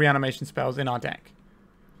lot of reanimation spells in our deck.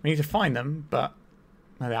 We need to find them, but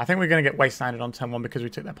I think we're going to get Wastelanded on turn 1 because we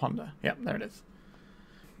took their Ponder. Yep, there it is.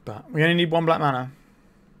 But we only need 1 black mana.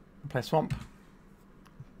 We'll play Swamp.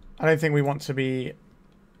 I don't think we want to be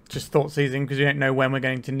just Thoughtseizing because we don't know when we're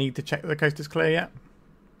going to need to check that the coast is clear yet.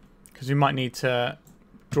 Because we might need to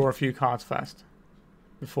draw a few cards first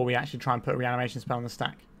before we actually try and put a reanimation spell on the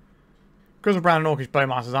stack. Griselbrand and Orcish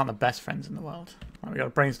Bowmasters aren't the best friends in the world. Right, we got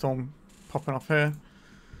a Brainstorm popping off here.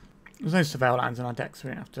 There's no Surveil lands in our deck, so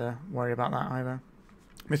we don't have to worry about that either.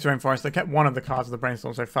 Mr. Rainforest, they kept one of the cards of the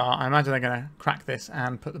Brainstorm so far. I imagine they're going to crack this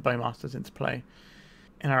and put the Bowmasters into play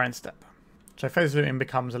in our end step. So Faithless Looting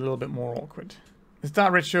becomes a little bit more awkward. This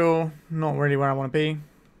Dark Ritual, not really where I want to be.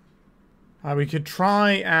 We could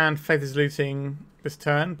try and Faithless Looting this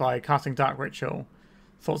turn by casting Dark Ritual,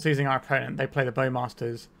 Thoughtseizing our opponent, they play the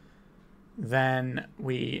Bowmasters, then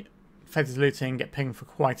we Faithless Looting, get pinged for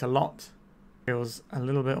quite a lot. Feels a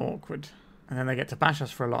little bit awkward. And then they get to bash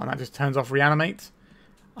us for a lot, and that just turns off Reanimate.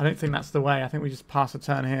 I don't think that's the way. I think we just pass a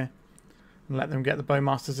turn here and let them get the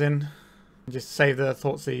Bowmasters in. And just save the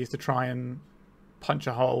Thoughtseize to try and punch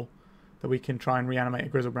a hole that we can try and reanimate a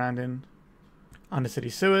Griselbrand in.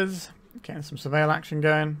 Undercity Sewers, getting some Surveil action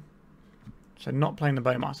going. So not playing the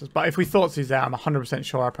Bowmasters. But if we Thoughtseize there, I'm 100%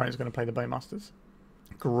 sure our opponent's going to play the Bowmasters.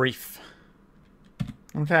 Grief.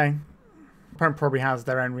 Okay. Opponent probably has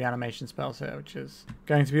their own reanimation spells here, which is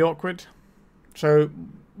going to be awkward. So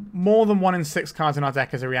more than 1 in 6 cards in our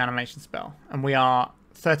deck is a reanimation spell. And we are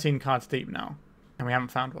 13 cards deep now. And we haven't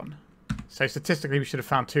found one. So statistically, we should have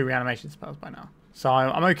found 2 reanimation spells by now. So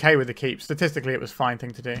I'm okay with the keep. Statistically, it was a fine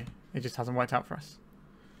thing to do. It just hasn't worked out for us.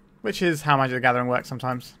 Which is how Magic the Gathering works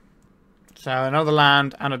sometimes. So another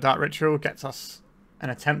land and a Dark Ritual gets us an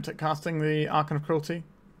attempt at casting the Archon of Cruelty.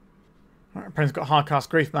 Our opponent's got Hardcast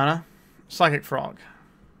Grief mana. Psychic Frog.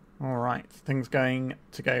 Alright, things going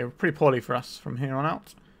to go pretty poorly for us from here on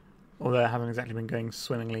out. Although it hasn't exactly been going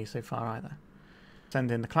swimmingly so far either. Send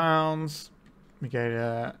in the Clowns. We go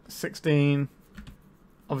to 16.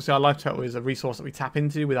 Obviously our life total is a resource that we tap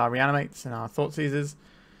into with our Reanimates and our Thoughtseizes.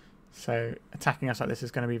 So attacking us like this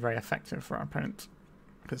is going to be very effective for our opponent.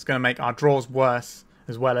 It's going to make our draws worse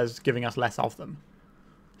as well as giving us less of them.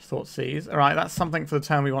 Thoughtseize. Alright, that's something for the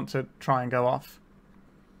turn we want to try and go off.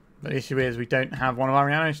 But the issue is we don't have one of our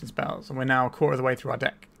reanimation spells, and we're now a quarter of the way through our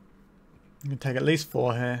deck. We can take at least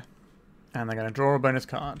 4 here, and they're going to draw a bonus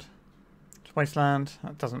card. It's Wasteland.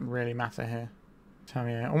 That doesn't really matter here. Tell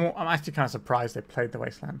me, I'm actually kind of surprised they played the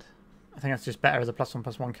Wasteland. I think that's just better as a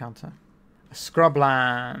 +1/+1 counter. A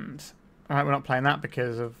Scrubland. Alright, we're not playing that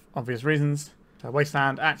because of obvious reasons. So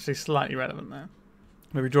Wasteland actually slightly relevant there.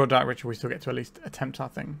 When we draw a Dark Ritual, we still get to at least attempt our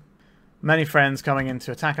thing. Many friends coming in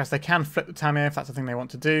to attack us. They can flip the Tamiya if that's the thing they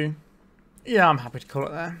want to do. Yeah, I'm happy to call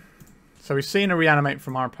it there. So we've seen a Reanimate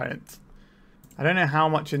from our opponent. I don't know how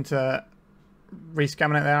much into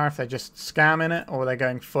rescamming it they are, if they're just scamming it or they're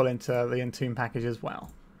going full into the Entomb package as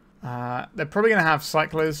well. They're probably going to have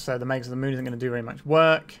Cyclers, so the Magus of the Moon isn't going to do very much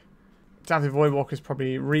work. Dauthi Voidwalker is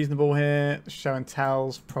probably reasonable here. Show and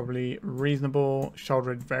Tell's probably reasonable.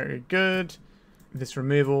 Sheoldred very good. This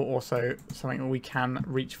removal also something we can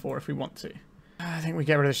reach for if we want to. I think we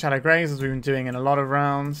get rid of the Shadow Greys as we've been doing in a lot of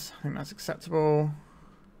rounds. I think that's acceptable.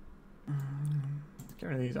 Get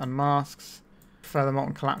rid of these Unmasks. Further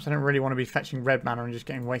Molten Collapse. I don't really want to be fetching red mana and just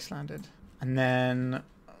getting wastelanded. And then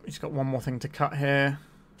we just got one more thing to cut here.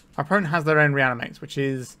 Our opponent has their own Reanimates, which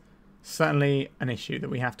is certainly an issue that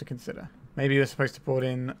we have to consider. Maybe we're supposed to put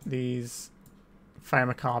in these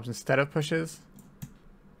Faerie Macabres instead of pushes.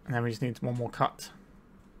 And then we just need one more cut.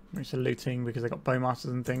 Which are looting because they've got Bowmasters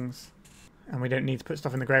and things. And we don't need to put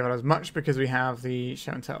stuff in the graveyard as much because we have the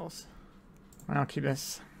Show and Tells. Right, I'll keep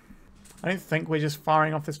this. I don't think we're just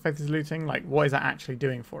firing off this Faithless Looting. Like, what is that actually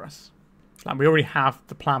doing for us? Like, we already have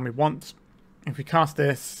the plan we want. If we cast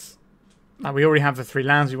this, like, we already have the 3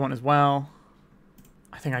 lands we want as well.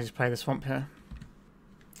 I think I just play the Swamp here.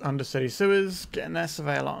 Undercity Sewers, getting their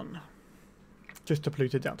Surveil on. Just a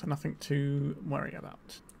Polluted Delta, nothing to worry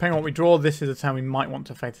about. Depending on what we draw, this is a turn we might want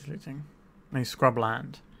to Faithless Looting. Maybe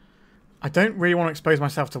Scrubland. I don't really want to expose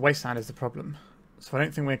myself to Wasteland is the problem. So I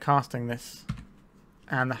don't think we're casting this.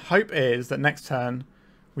 And the hope is that next turn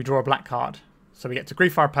we draw a black card. So we get to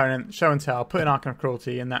grief our opponent, Show and Tell, put in Archon of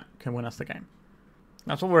Cruelty, and that can win us the game.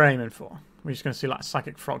 That's what we're aiming for. We're just going to see like a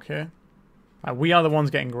Psychic Frog here. We are the ones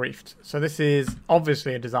getting griefed. So this is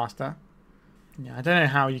obviously a disaster. Yeah, I don't know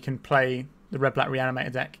how you can play the Red-Black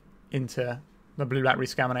Reanimator deck into the Blue-Black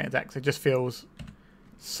Rescaminator decks. It just feels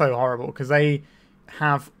so horrible because they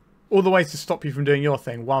have all the ways to stop you from doing your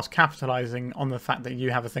thing whilst capitalizing on the fact that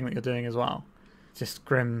you have a thing that you're doing as well. Just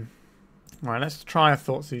grim. Alright, let's try a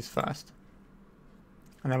Thoughtseize first.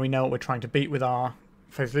 And then we know what we're trying to beat with our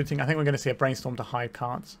Faithless Looting. I think we're going to see a Brainstorm to hide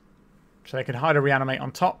cards. So they could hide a Reanimate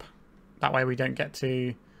on top. That way we don't get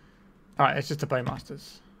to... Alright, it's just a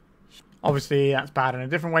Bowmasters. Obviously that's bad in a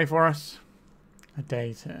different way for us. A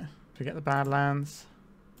Daze here. We get the Badlands.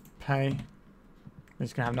 Pay. We're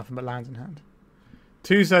just going to have nothing but lands in hand.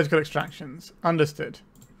 2 Surgical Extractions. Understood.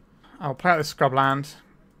 I'll play out this Scrubland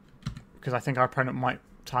because I think our opponent might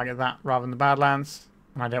target that rather than the Badlands.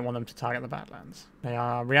 And I don't want them to target the Badlands. They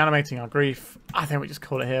are reanimating our grief. I think we just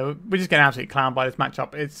call it here. We're just getting absolutely clowned by this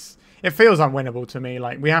matchup. It feels unwinnable to me.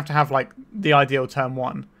 Like, we have to have like the ideal turn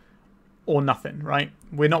 1 or nothing, right?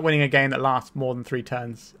 We're not winning a game that lasts more than 3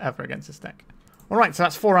 turns ever against this deck. Alright, so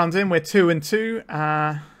that's 4 rounds in. We're 2-2.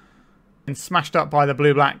 And smashed up by the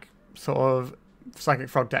blue-black sort of Psychic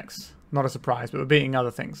Frog decks. Not a surprise, but we're beating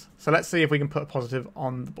other things. So let's see if we can put a positive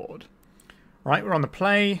on the board. Right, we're on the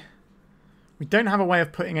play. We don't have a way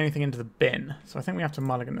of putting anything into the bin, so I think we have to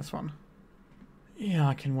mulligan this one. Yeah,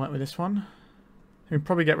 I can work with this one. We can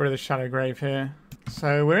probably get rid of the Shadow Grave here.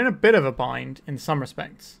 So we're in a bit of a bind in some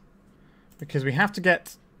respects, because we have to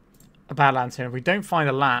get a Badlands here. If we don't find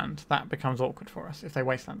a land, that becomes awkward for us if they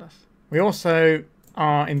wasteland us. We also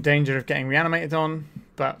are in danger of getting reanimated on,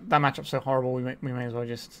 but that matchup's so horrible we may as well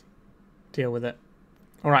just deal with it.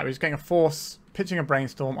 Alright, we're just getting a force, pitching a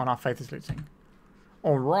brainstorm on our Faithless Looting.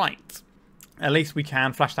 Alright. At least we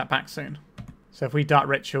can flash that back soon. So if we Dark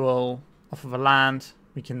Ritual off of a land,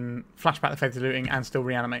 we can flash back the Faithless Looting and still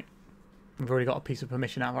reanimate. We've already got a piece of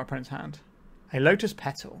permission out of our opponent's hand. A Lotus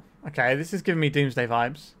Petal. Okay, this is giving me Doomsday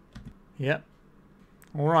vibes. Yep.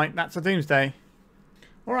 Alright, that's a Doomsday.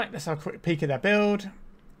 Alright, let's have a quick peek at their build.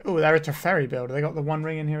 Oh, they're a Teferi build. They got the One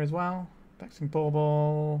Ring in here as well. Vexing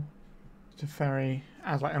Bauble. Teferi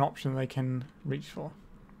as like an option they can reach for.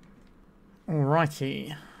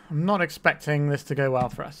 Alrighty. I'm not expecting this to go well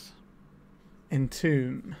for us.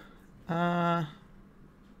 Entomb.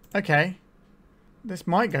 Okay. This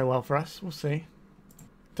might go well for us. We'll see.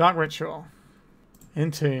 Dark Ritual.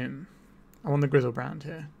 Entomb. I want the Griselbrand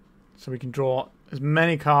here. So we can draw as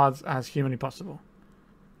many cards as humanly possible.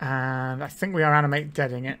 And I think we are Animate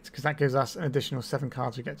Deading it, because that gives us an additional 7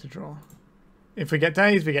 cards we get to draw. If we get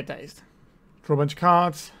dazed, we get dazed. Draw a bunch of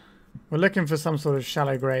cards. We're looking for some sort of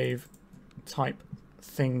Shallow Grave type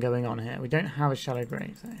thing going on here. We don't have a Shallow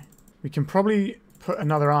Grave though. We can probably put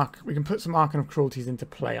another we can put some Archon of Cruelties into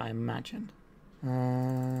play, I imagine.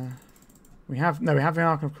 We have the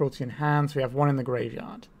Archon of Cruelty in hand, so we have one in the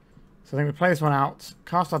graveyard. So I think we play this one out,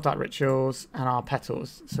 cast our Dark Rituals and our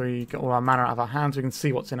Petals, so we get all our mana out of our hands. We can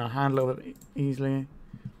see what's in our hand a little bit easily.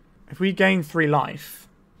 If we gain 3 life,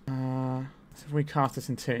 so if we cast this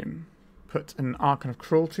Entomb, put an Archon of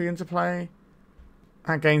Cruelty into play,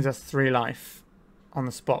 that gains us 3 life on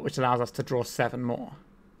the spot, which allows us to draw 7 more.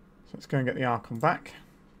 So let's go and get the Archon back.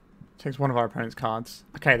 Takes one of our opponent's cards.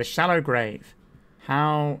 Okay, the Shallow Grave.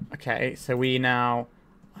 Okay, so we now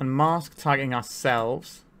unmask, targeting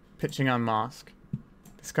ourselves, pitching Unmask,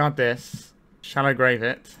 discard this, Shallow Grave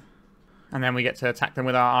it, and then we get to attack them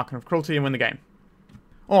with our Archon of Cruelty and win the game.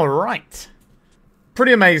 Alright.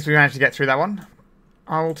 Pretty amazed we managed to get through that one.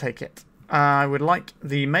 I will take it. I would like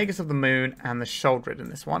the Magus of the Moon and the Sheoldred in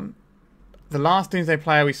this one. The last Doomsday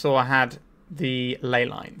player we saw had the ley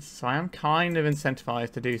lines, so I am kind of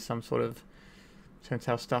incentivized to do some sort of show and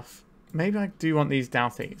tell stuff. Maybe I do want these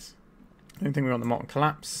Dauthis. I don't think we want the Molten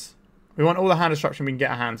Collapse. We want all the hand destruction we can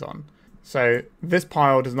get our hands on. So this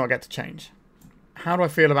pile does not get to change. How do I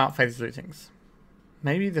feel about Faithless Lootings?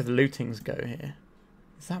 Maybe the Lootings go here.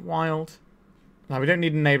 Is that wild? No, we don't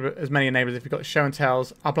need as many enablers if we've got show and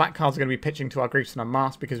tells. Our black cards are going to be pitching to our Griefs and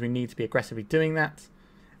Unmasked because we need to be aggressively doing that.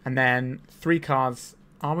 And then 3 cards.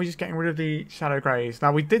 Are we just getting rid of the Shadow Graves?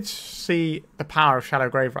 Now we did see the power of Shadow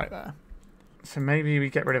Grave right there. So maybe we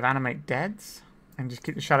get rid of Animate Deads and just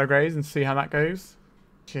keep the Shadow Graves and see how that goes.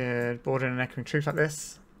 Should board in an Echoing Truth like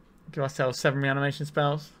this. Give ourselves 7 reanimation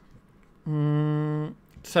spells.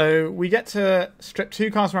 So we get to strip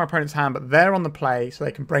 2 cards from our opponent's hand, but they're on the play, so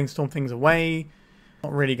they can brainstorm things away.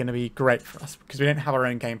 Not really going to be great for us because we don't have our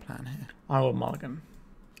own game plan here. I will mulligan.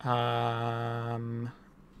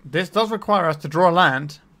 This does require us to draw a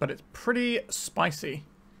land, but it's pretty spicy.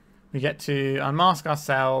 We get to unmask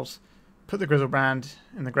ourselves, put the Griselbrand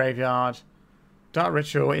in the graveyard, Dark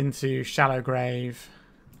Ritual into Shallow Grave.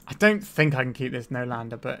 I don't think I can keep this no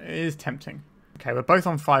lander, but it is tempting. Okay, we're both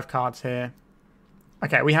on 5 cards here.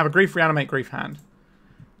 Okay, we have a Grief Reanimate Grief hand.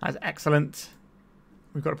 That's excellent.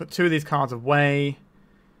 We've got to put 2 of these cards away.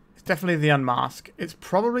 It's definitely the Unmask. It's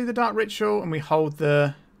probably the Dark Ritual, and we hold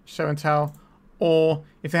the Show and Tell. Or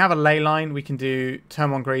if they have a ley line, we can do turn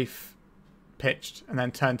 1 Grief pitched, and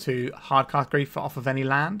then turn 2 hard cast Grief off of any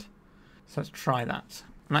land. So let's try that.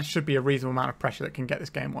 And that should be a reasonable amount of pressure that can get this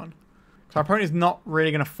game won. So our opponent is not really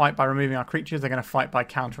going to fight by removing our creatures. They're going to fight by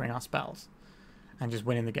countering our spells and just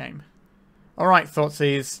winning the game. Alright,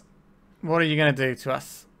 Thoughtseize. What are you going to do to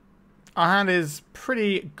us? Our hand is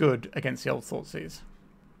pretty good against the old Thoughtseize.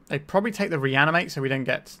 They probably take the Reanimate so we don't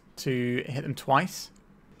get to hit them twice.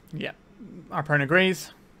 Yeah, our opponent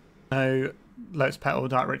agrees. No Lotus Petal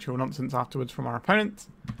Dark Ritual nonsense afterwards from our opponent.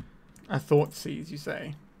 A Thoughtseize, you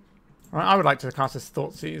say? Right, I would like to cast this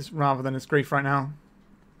Thoughtseize rather than this Grief right now.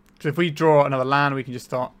 So if we draw another land, we can just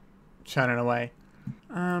start churning away.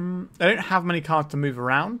 They don't have many cards to move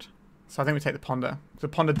around, so I think we take the Ponder. The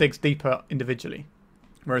Ponder digs deeper individually,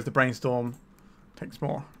 whereas the Brainstorm takes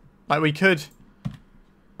more. Like, we could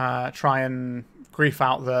try and Grief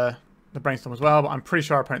out the Brainstorm as well, but I'm pretty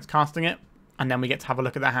sure our opponent's casting it, and then we get to have a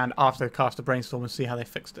look at their hand after they've cast the Brainstorm and see how they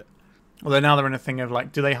fixed it. Although now they're in a thing of,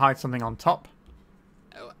 like, do they hide something on top?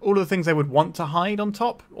 All of the things they would want to hide on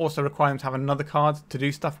top also require them to have another card to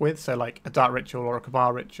do stuff with, so like a Dark Ritual or a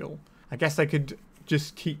Cabal Ritual. I guess they could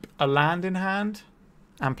just keep a land in hand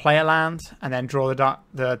and play a land and then draw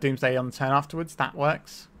the Doomsday on the turn afterwards. That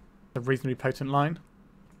works. A reasonably potent line.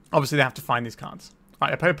 Obviously they have to find these cards.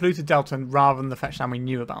 Right, I play Polluted Delta rather than the fetch land we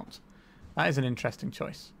knew about. That is an interesting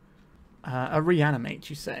choice. A Reanimate,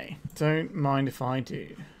 you say? Don't mind if I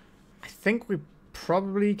do. I think we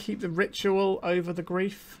probably keep the Ritual over the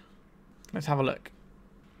Grief. Let's have a look.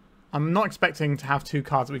 I'm not expecting to have two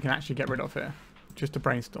cards that we can actually get rid of here. Just a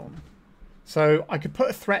Brainstorm. So I could put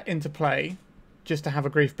a threat into play just to have a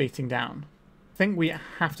Grief beating down. I think we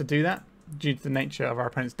have to do that due to the nature of our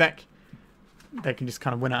opponent's deck. They can just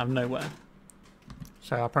kind of win out of nowhere.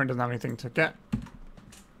 So our opponent doesn't have anything to get.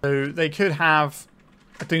 So they could have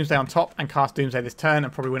a Doomsday on top and cast Doomsday this turn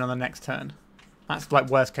and probably win on the next turn. That's like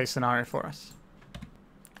worst case scenario for us.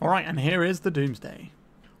 Alright, and here is the Doomsday.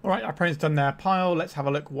 Alright, our opponent's done their pile. Let's have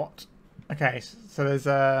a look what... Okay, so there's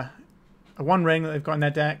a one ring that they've got in their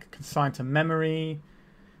deck. Consigned to Memory.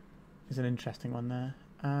 Is an interesting one there.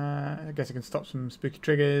 I guess it can stop some spooky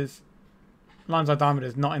triggers. Lion's Eye Diamond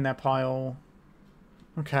is not in their pile.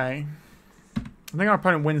 Okay. I think our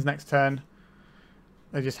opponent wins next turn.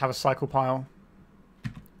 They just have a cycle pile.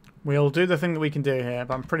 We'll do the thing that we can do here,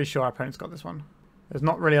 but I'm pretty sure our opponent's got this one. There's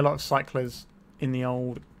not really a lot of cyclers in the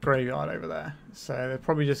old graveyard over there. So they've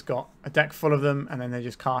probably just got a deck full of them, and then they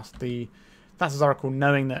just cast the Thassa's Oracle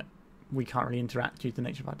knowing that we can't really interact due to the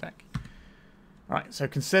nature of our deck. Alright, so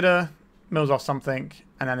consider, mills off something,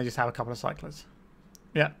 and then they just have a couple of cyclers.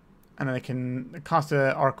 Yeah, and then they can cast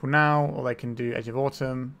the Oracle now, or they can do Edge of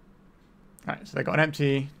Autumn. Alright, so they got an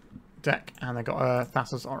empty deck, and they got a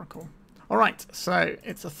Thassa's Oracle. Alright, so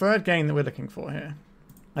it's a third game that we're looking for here.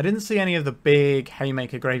 I didn't see any of the big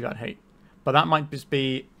Haymaker graveyard hate, but that might just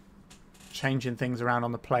be changing things around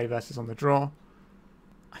on the play versus on the draw.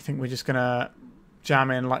 I think we're just going to jam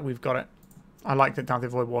in like we've got it. I like that Dauthi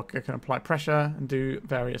Voidwalker can apply pressure and do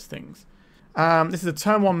various things. This is a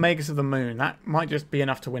turn 1 Magus of the Moon. That might just be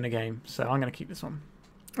enough to win a game, so I'm going to keep this one.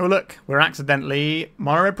 Oh look, we're accidentally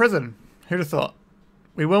Mono Prison. Who'd have thought?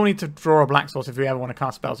 We will need to draw a black source if we ever want to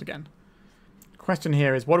cast spells again. Question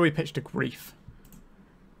here is, what do we pitch to Grief?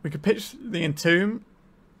 We could pitch the Entomb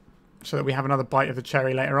so that we have another bite of the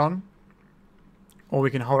cherry later on. Or we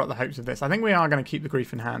can hold up the hopes of this. I think we are going to keep the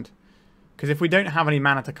Grief in hand. Because if we don't have any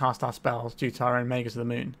mana to cast our spells due to our own Magus of the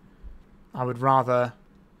Moon, I would rather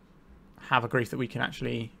have a Grief that we can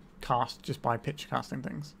actually cast just by pitch casting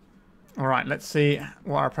things. Alright, let's see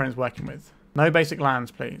what our opponent's working with. No basic lands,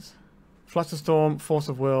 please. Flusterstorm, Force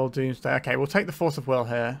of Will, Doomsday. Okay, we'll take the Force of Will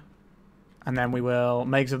here. And then we will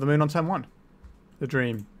Magus of the Moon on turn 1. The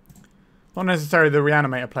dream. Not necessarily the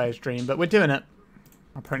Reanimator player's dream, but we're doing it.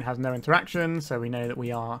 Our opponent has no interaction, so we know that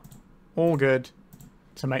we are all good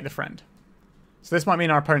to make the friend. So this might mean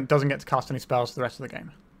our opponent doesn't get to cast any spells for the rest of the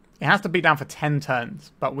game. It has to beat down for 10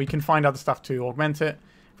 turns, but we can find other stuff to augment it.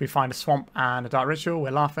 If we find a Swamp and a Dark Ritual,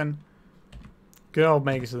 we're laughing. Good old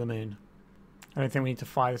Magus of the Moon. I don't think we need to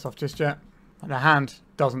fire this off just yet. And their hand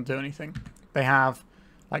doesn't do anything. They have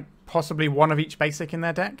like possibly one of each basic in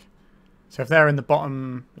their deck. So if they're in the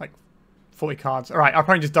bottom like 40 cards. Alright, our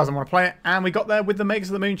opponent just doesn't want to play it. And we got there with the Magus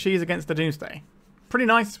of the Moon cheese against the Doomsday. Pretty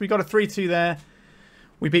nice. We got a 3-2 there.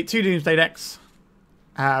 We beat 2 Doomsday decks.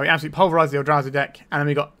 We absolutely pulverized the Eldrazi deck. And then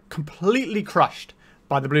we got completely crushed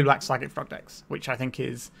by the blue-black Psychic Frog decks. Which I think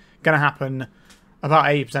is going to happen about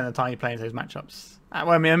 80% of the time you play into those matchups.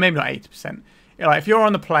 Well, I mean, maybe not 80%. Like, if you're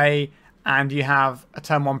on the play and you have a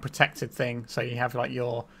turn 1 protected thing, so you have like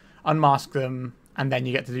your unmask them and then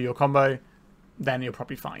you get to do your combo, then you're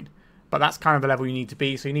probably fine. But that's kind of the level you need to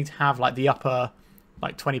be. So you need to have like the upper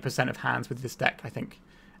like 20% of hands with this deck, I think,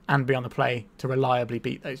 and be on the play to reliably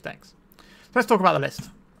beat those decks. So let's talk about the list.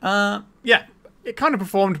 Yeah, it kind of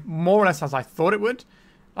performed more or less as I thought it would.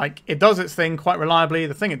 Like, it does its thing quite reliably.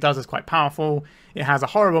 The thing it does is quite powerful. It has a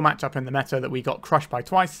horrible matchup in the meta that we got crushed by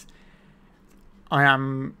twice. I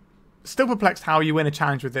am still perplexed how you win a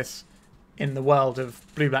challenge with this in the world of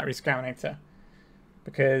Blue-Black Reanimator.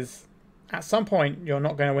 because at some point you're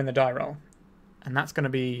not going to win the die roll, and that's going to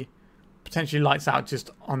be potentially lights out just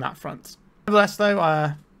on that front. Nevertheless,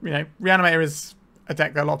 though, you know, Reanimator is a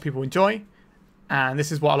deck that a lot of people enjoy, and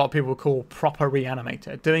this is what a lot of people call proper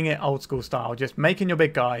Reanimator, doing it old school style, just making your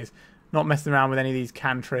big guys, not messing around with any of these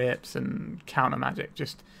cantrips and counter magic,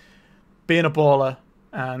 just being a baller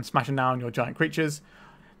and smashing down your giant creatures.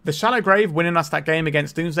 The Shallow Grave winning us that game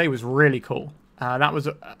against Doomsday was really cool. That was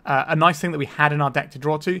a nice thing that we had in our deck to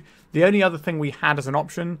draw to. The only other thing we had as an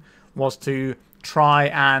option was to try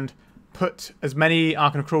and put as many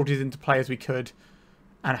Archon of Cruelties into play as we could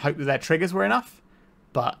and hope that their triggers were enough.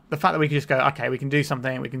 But the fact that we could just go, okay, we can do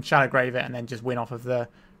something, we can Shallow Grave it and then just win off of the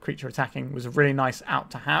creature attacking was a really nice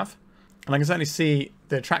out to have. And I can certainly see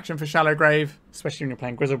the attraction for Shallow Grave, especially when you're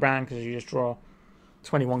playing Griselbrand, because you just draw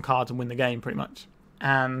 21 cards and win the game pretty much.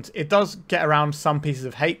 And it does get around some pieces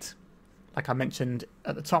of hate, like I mentioned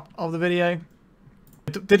at the top of the video.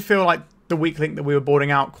 It did feel like the weak link that we were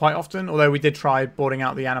boarding out quite often, although we did try boarding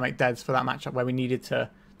out the Animate Deads for that matchup where we needed to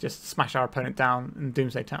just smash our opponent down in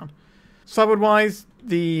Doomsday Town. Sideboard wise,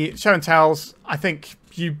 the Show and Tells, I think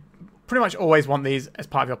you pretty much always want these as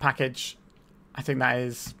part of your package. I think that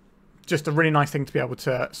is just a really nice thing to be able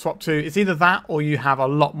to swap to. It's either that or you have a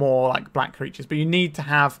lot more like black creatures, but you need to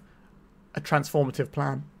have a transformative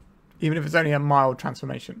plan, even if it's only a mild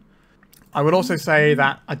transformation. I would also say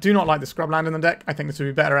that I do not like the Scrubland in the deck. I think this would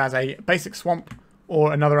be better as a basic swamp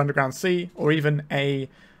or another underground sea or even an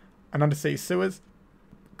undersea sewers.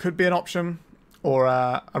 Could be an option, or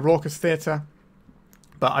a raucous theatre.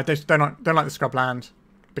 But I just don't like the Scrubland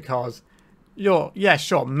because yeah,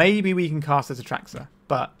 sure, maybe we can cast as Atraxa,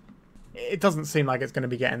 but it doesn't seem like it's going to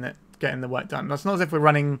be getting the work done. It's not as if we're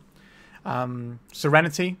running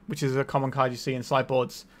Serenity, which is a common card you see in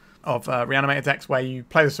sideboards of Reanimator decks, where you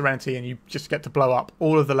play the Serenity and you just get to blow up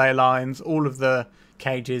all of the ley lines, all of the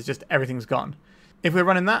cages, just everything's gone. If we're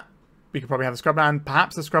running that, we could probably have a Scrubland.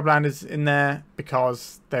 Perhaps the Scrubland is in there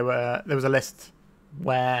because there was a list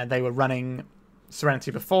where they were running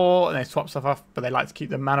Serenity before and they swapped stuff off, but they like to keep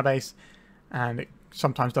the mana base, and it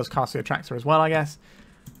sometimes does cast the Atraxa as well, I guess.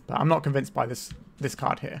 But I'm not convinced by this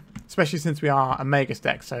card here, especially since we are a Magus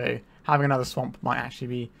deck, so having another swamp might actually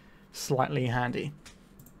be slightly handy.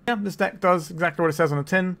 Yeah, this deck does exactly what it says on the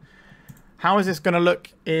tin. How is this going to look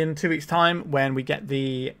in 2 weeks' time when we get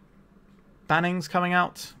the bannings coming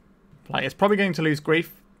out? Like, it's probably going to lose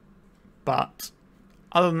Grief, but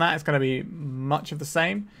other than that, it's going to be much of the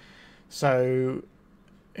same. So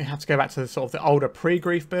you have to go back to sort of the older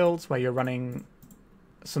pre-Grief builds where you're running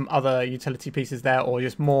some other utility pieces there, or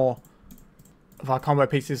just more of our combo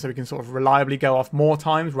pieces so we can sort of reliably go off more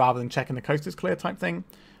times rather than checking the coast is clear type thing.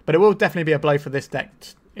 But it will definitely be a blow for this deck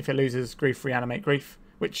if it loses Grief, Reanimate Grief,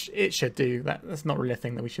 which it should do. That's not really a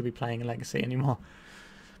thing that we should be playing in Legacy anymore.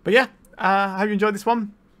 But yeah, I hope you enjoyed this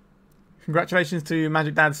one. Congratulations to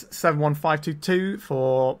Magic Dad's 71522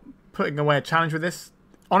 for putting away a challenge with this.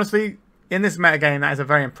 Honestly, in this metagame, that is a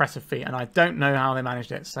very impressive feat, and I don't know how they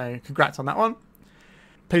managed it, so congrats on that one.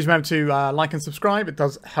 Please remember to like and subscribe. It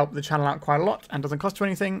does help the channel out quite a lot and doesn't cost you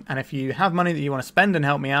anything. And if you have money that you want to spend and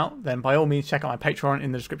help me out, then by all means check out my Patreon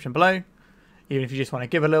in the description below. Even if you just want to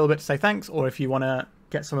give a little bit to say thanks, or if you want to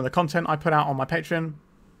get some of the content I put out on my Patreon,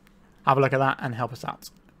 have a look at that and help us out.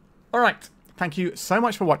 Alright, thank you so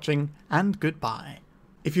much for watching, and goodbye.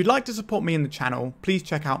 If you'd like to support me in the channel, please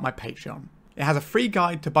check out my Patreon. It has a free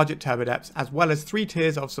guide to budget turbo depths, as well as 3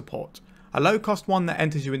 tiers of support. A low cost one that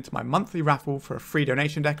enters you into my monthly raffle for a free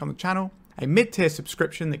donation deck on the channel, a mid-tier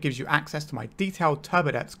subscription that gives you access to my detailed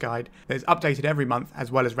turbo depths guide that is updated every month, as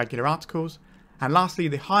well as regular articles, and lastly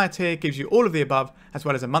the higher tier gives you all of the above, as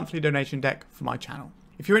well as a monthly donation deck for my channel.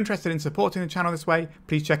 If you're interested in supporting the channel this way,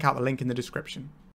 please check out the link in the description.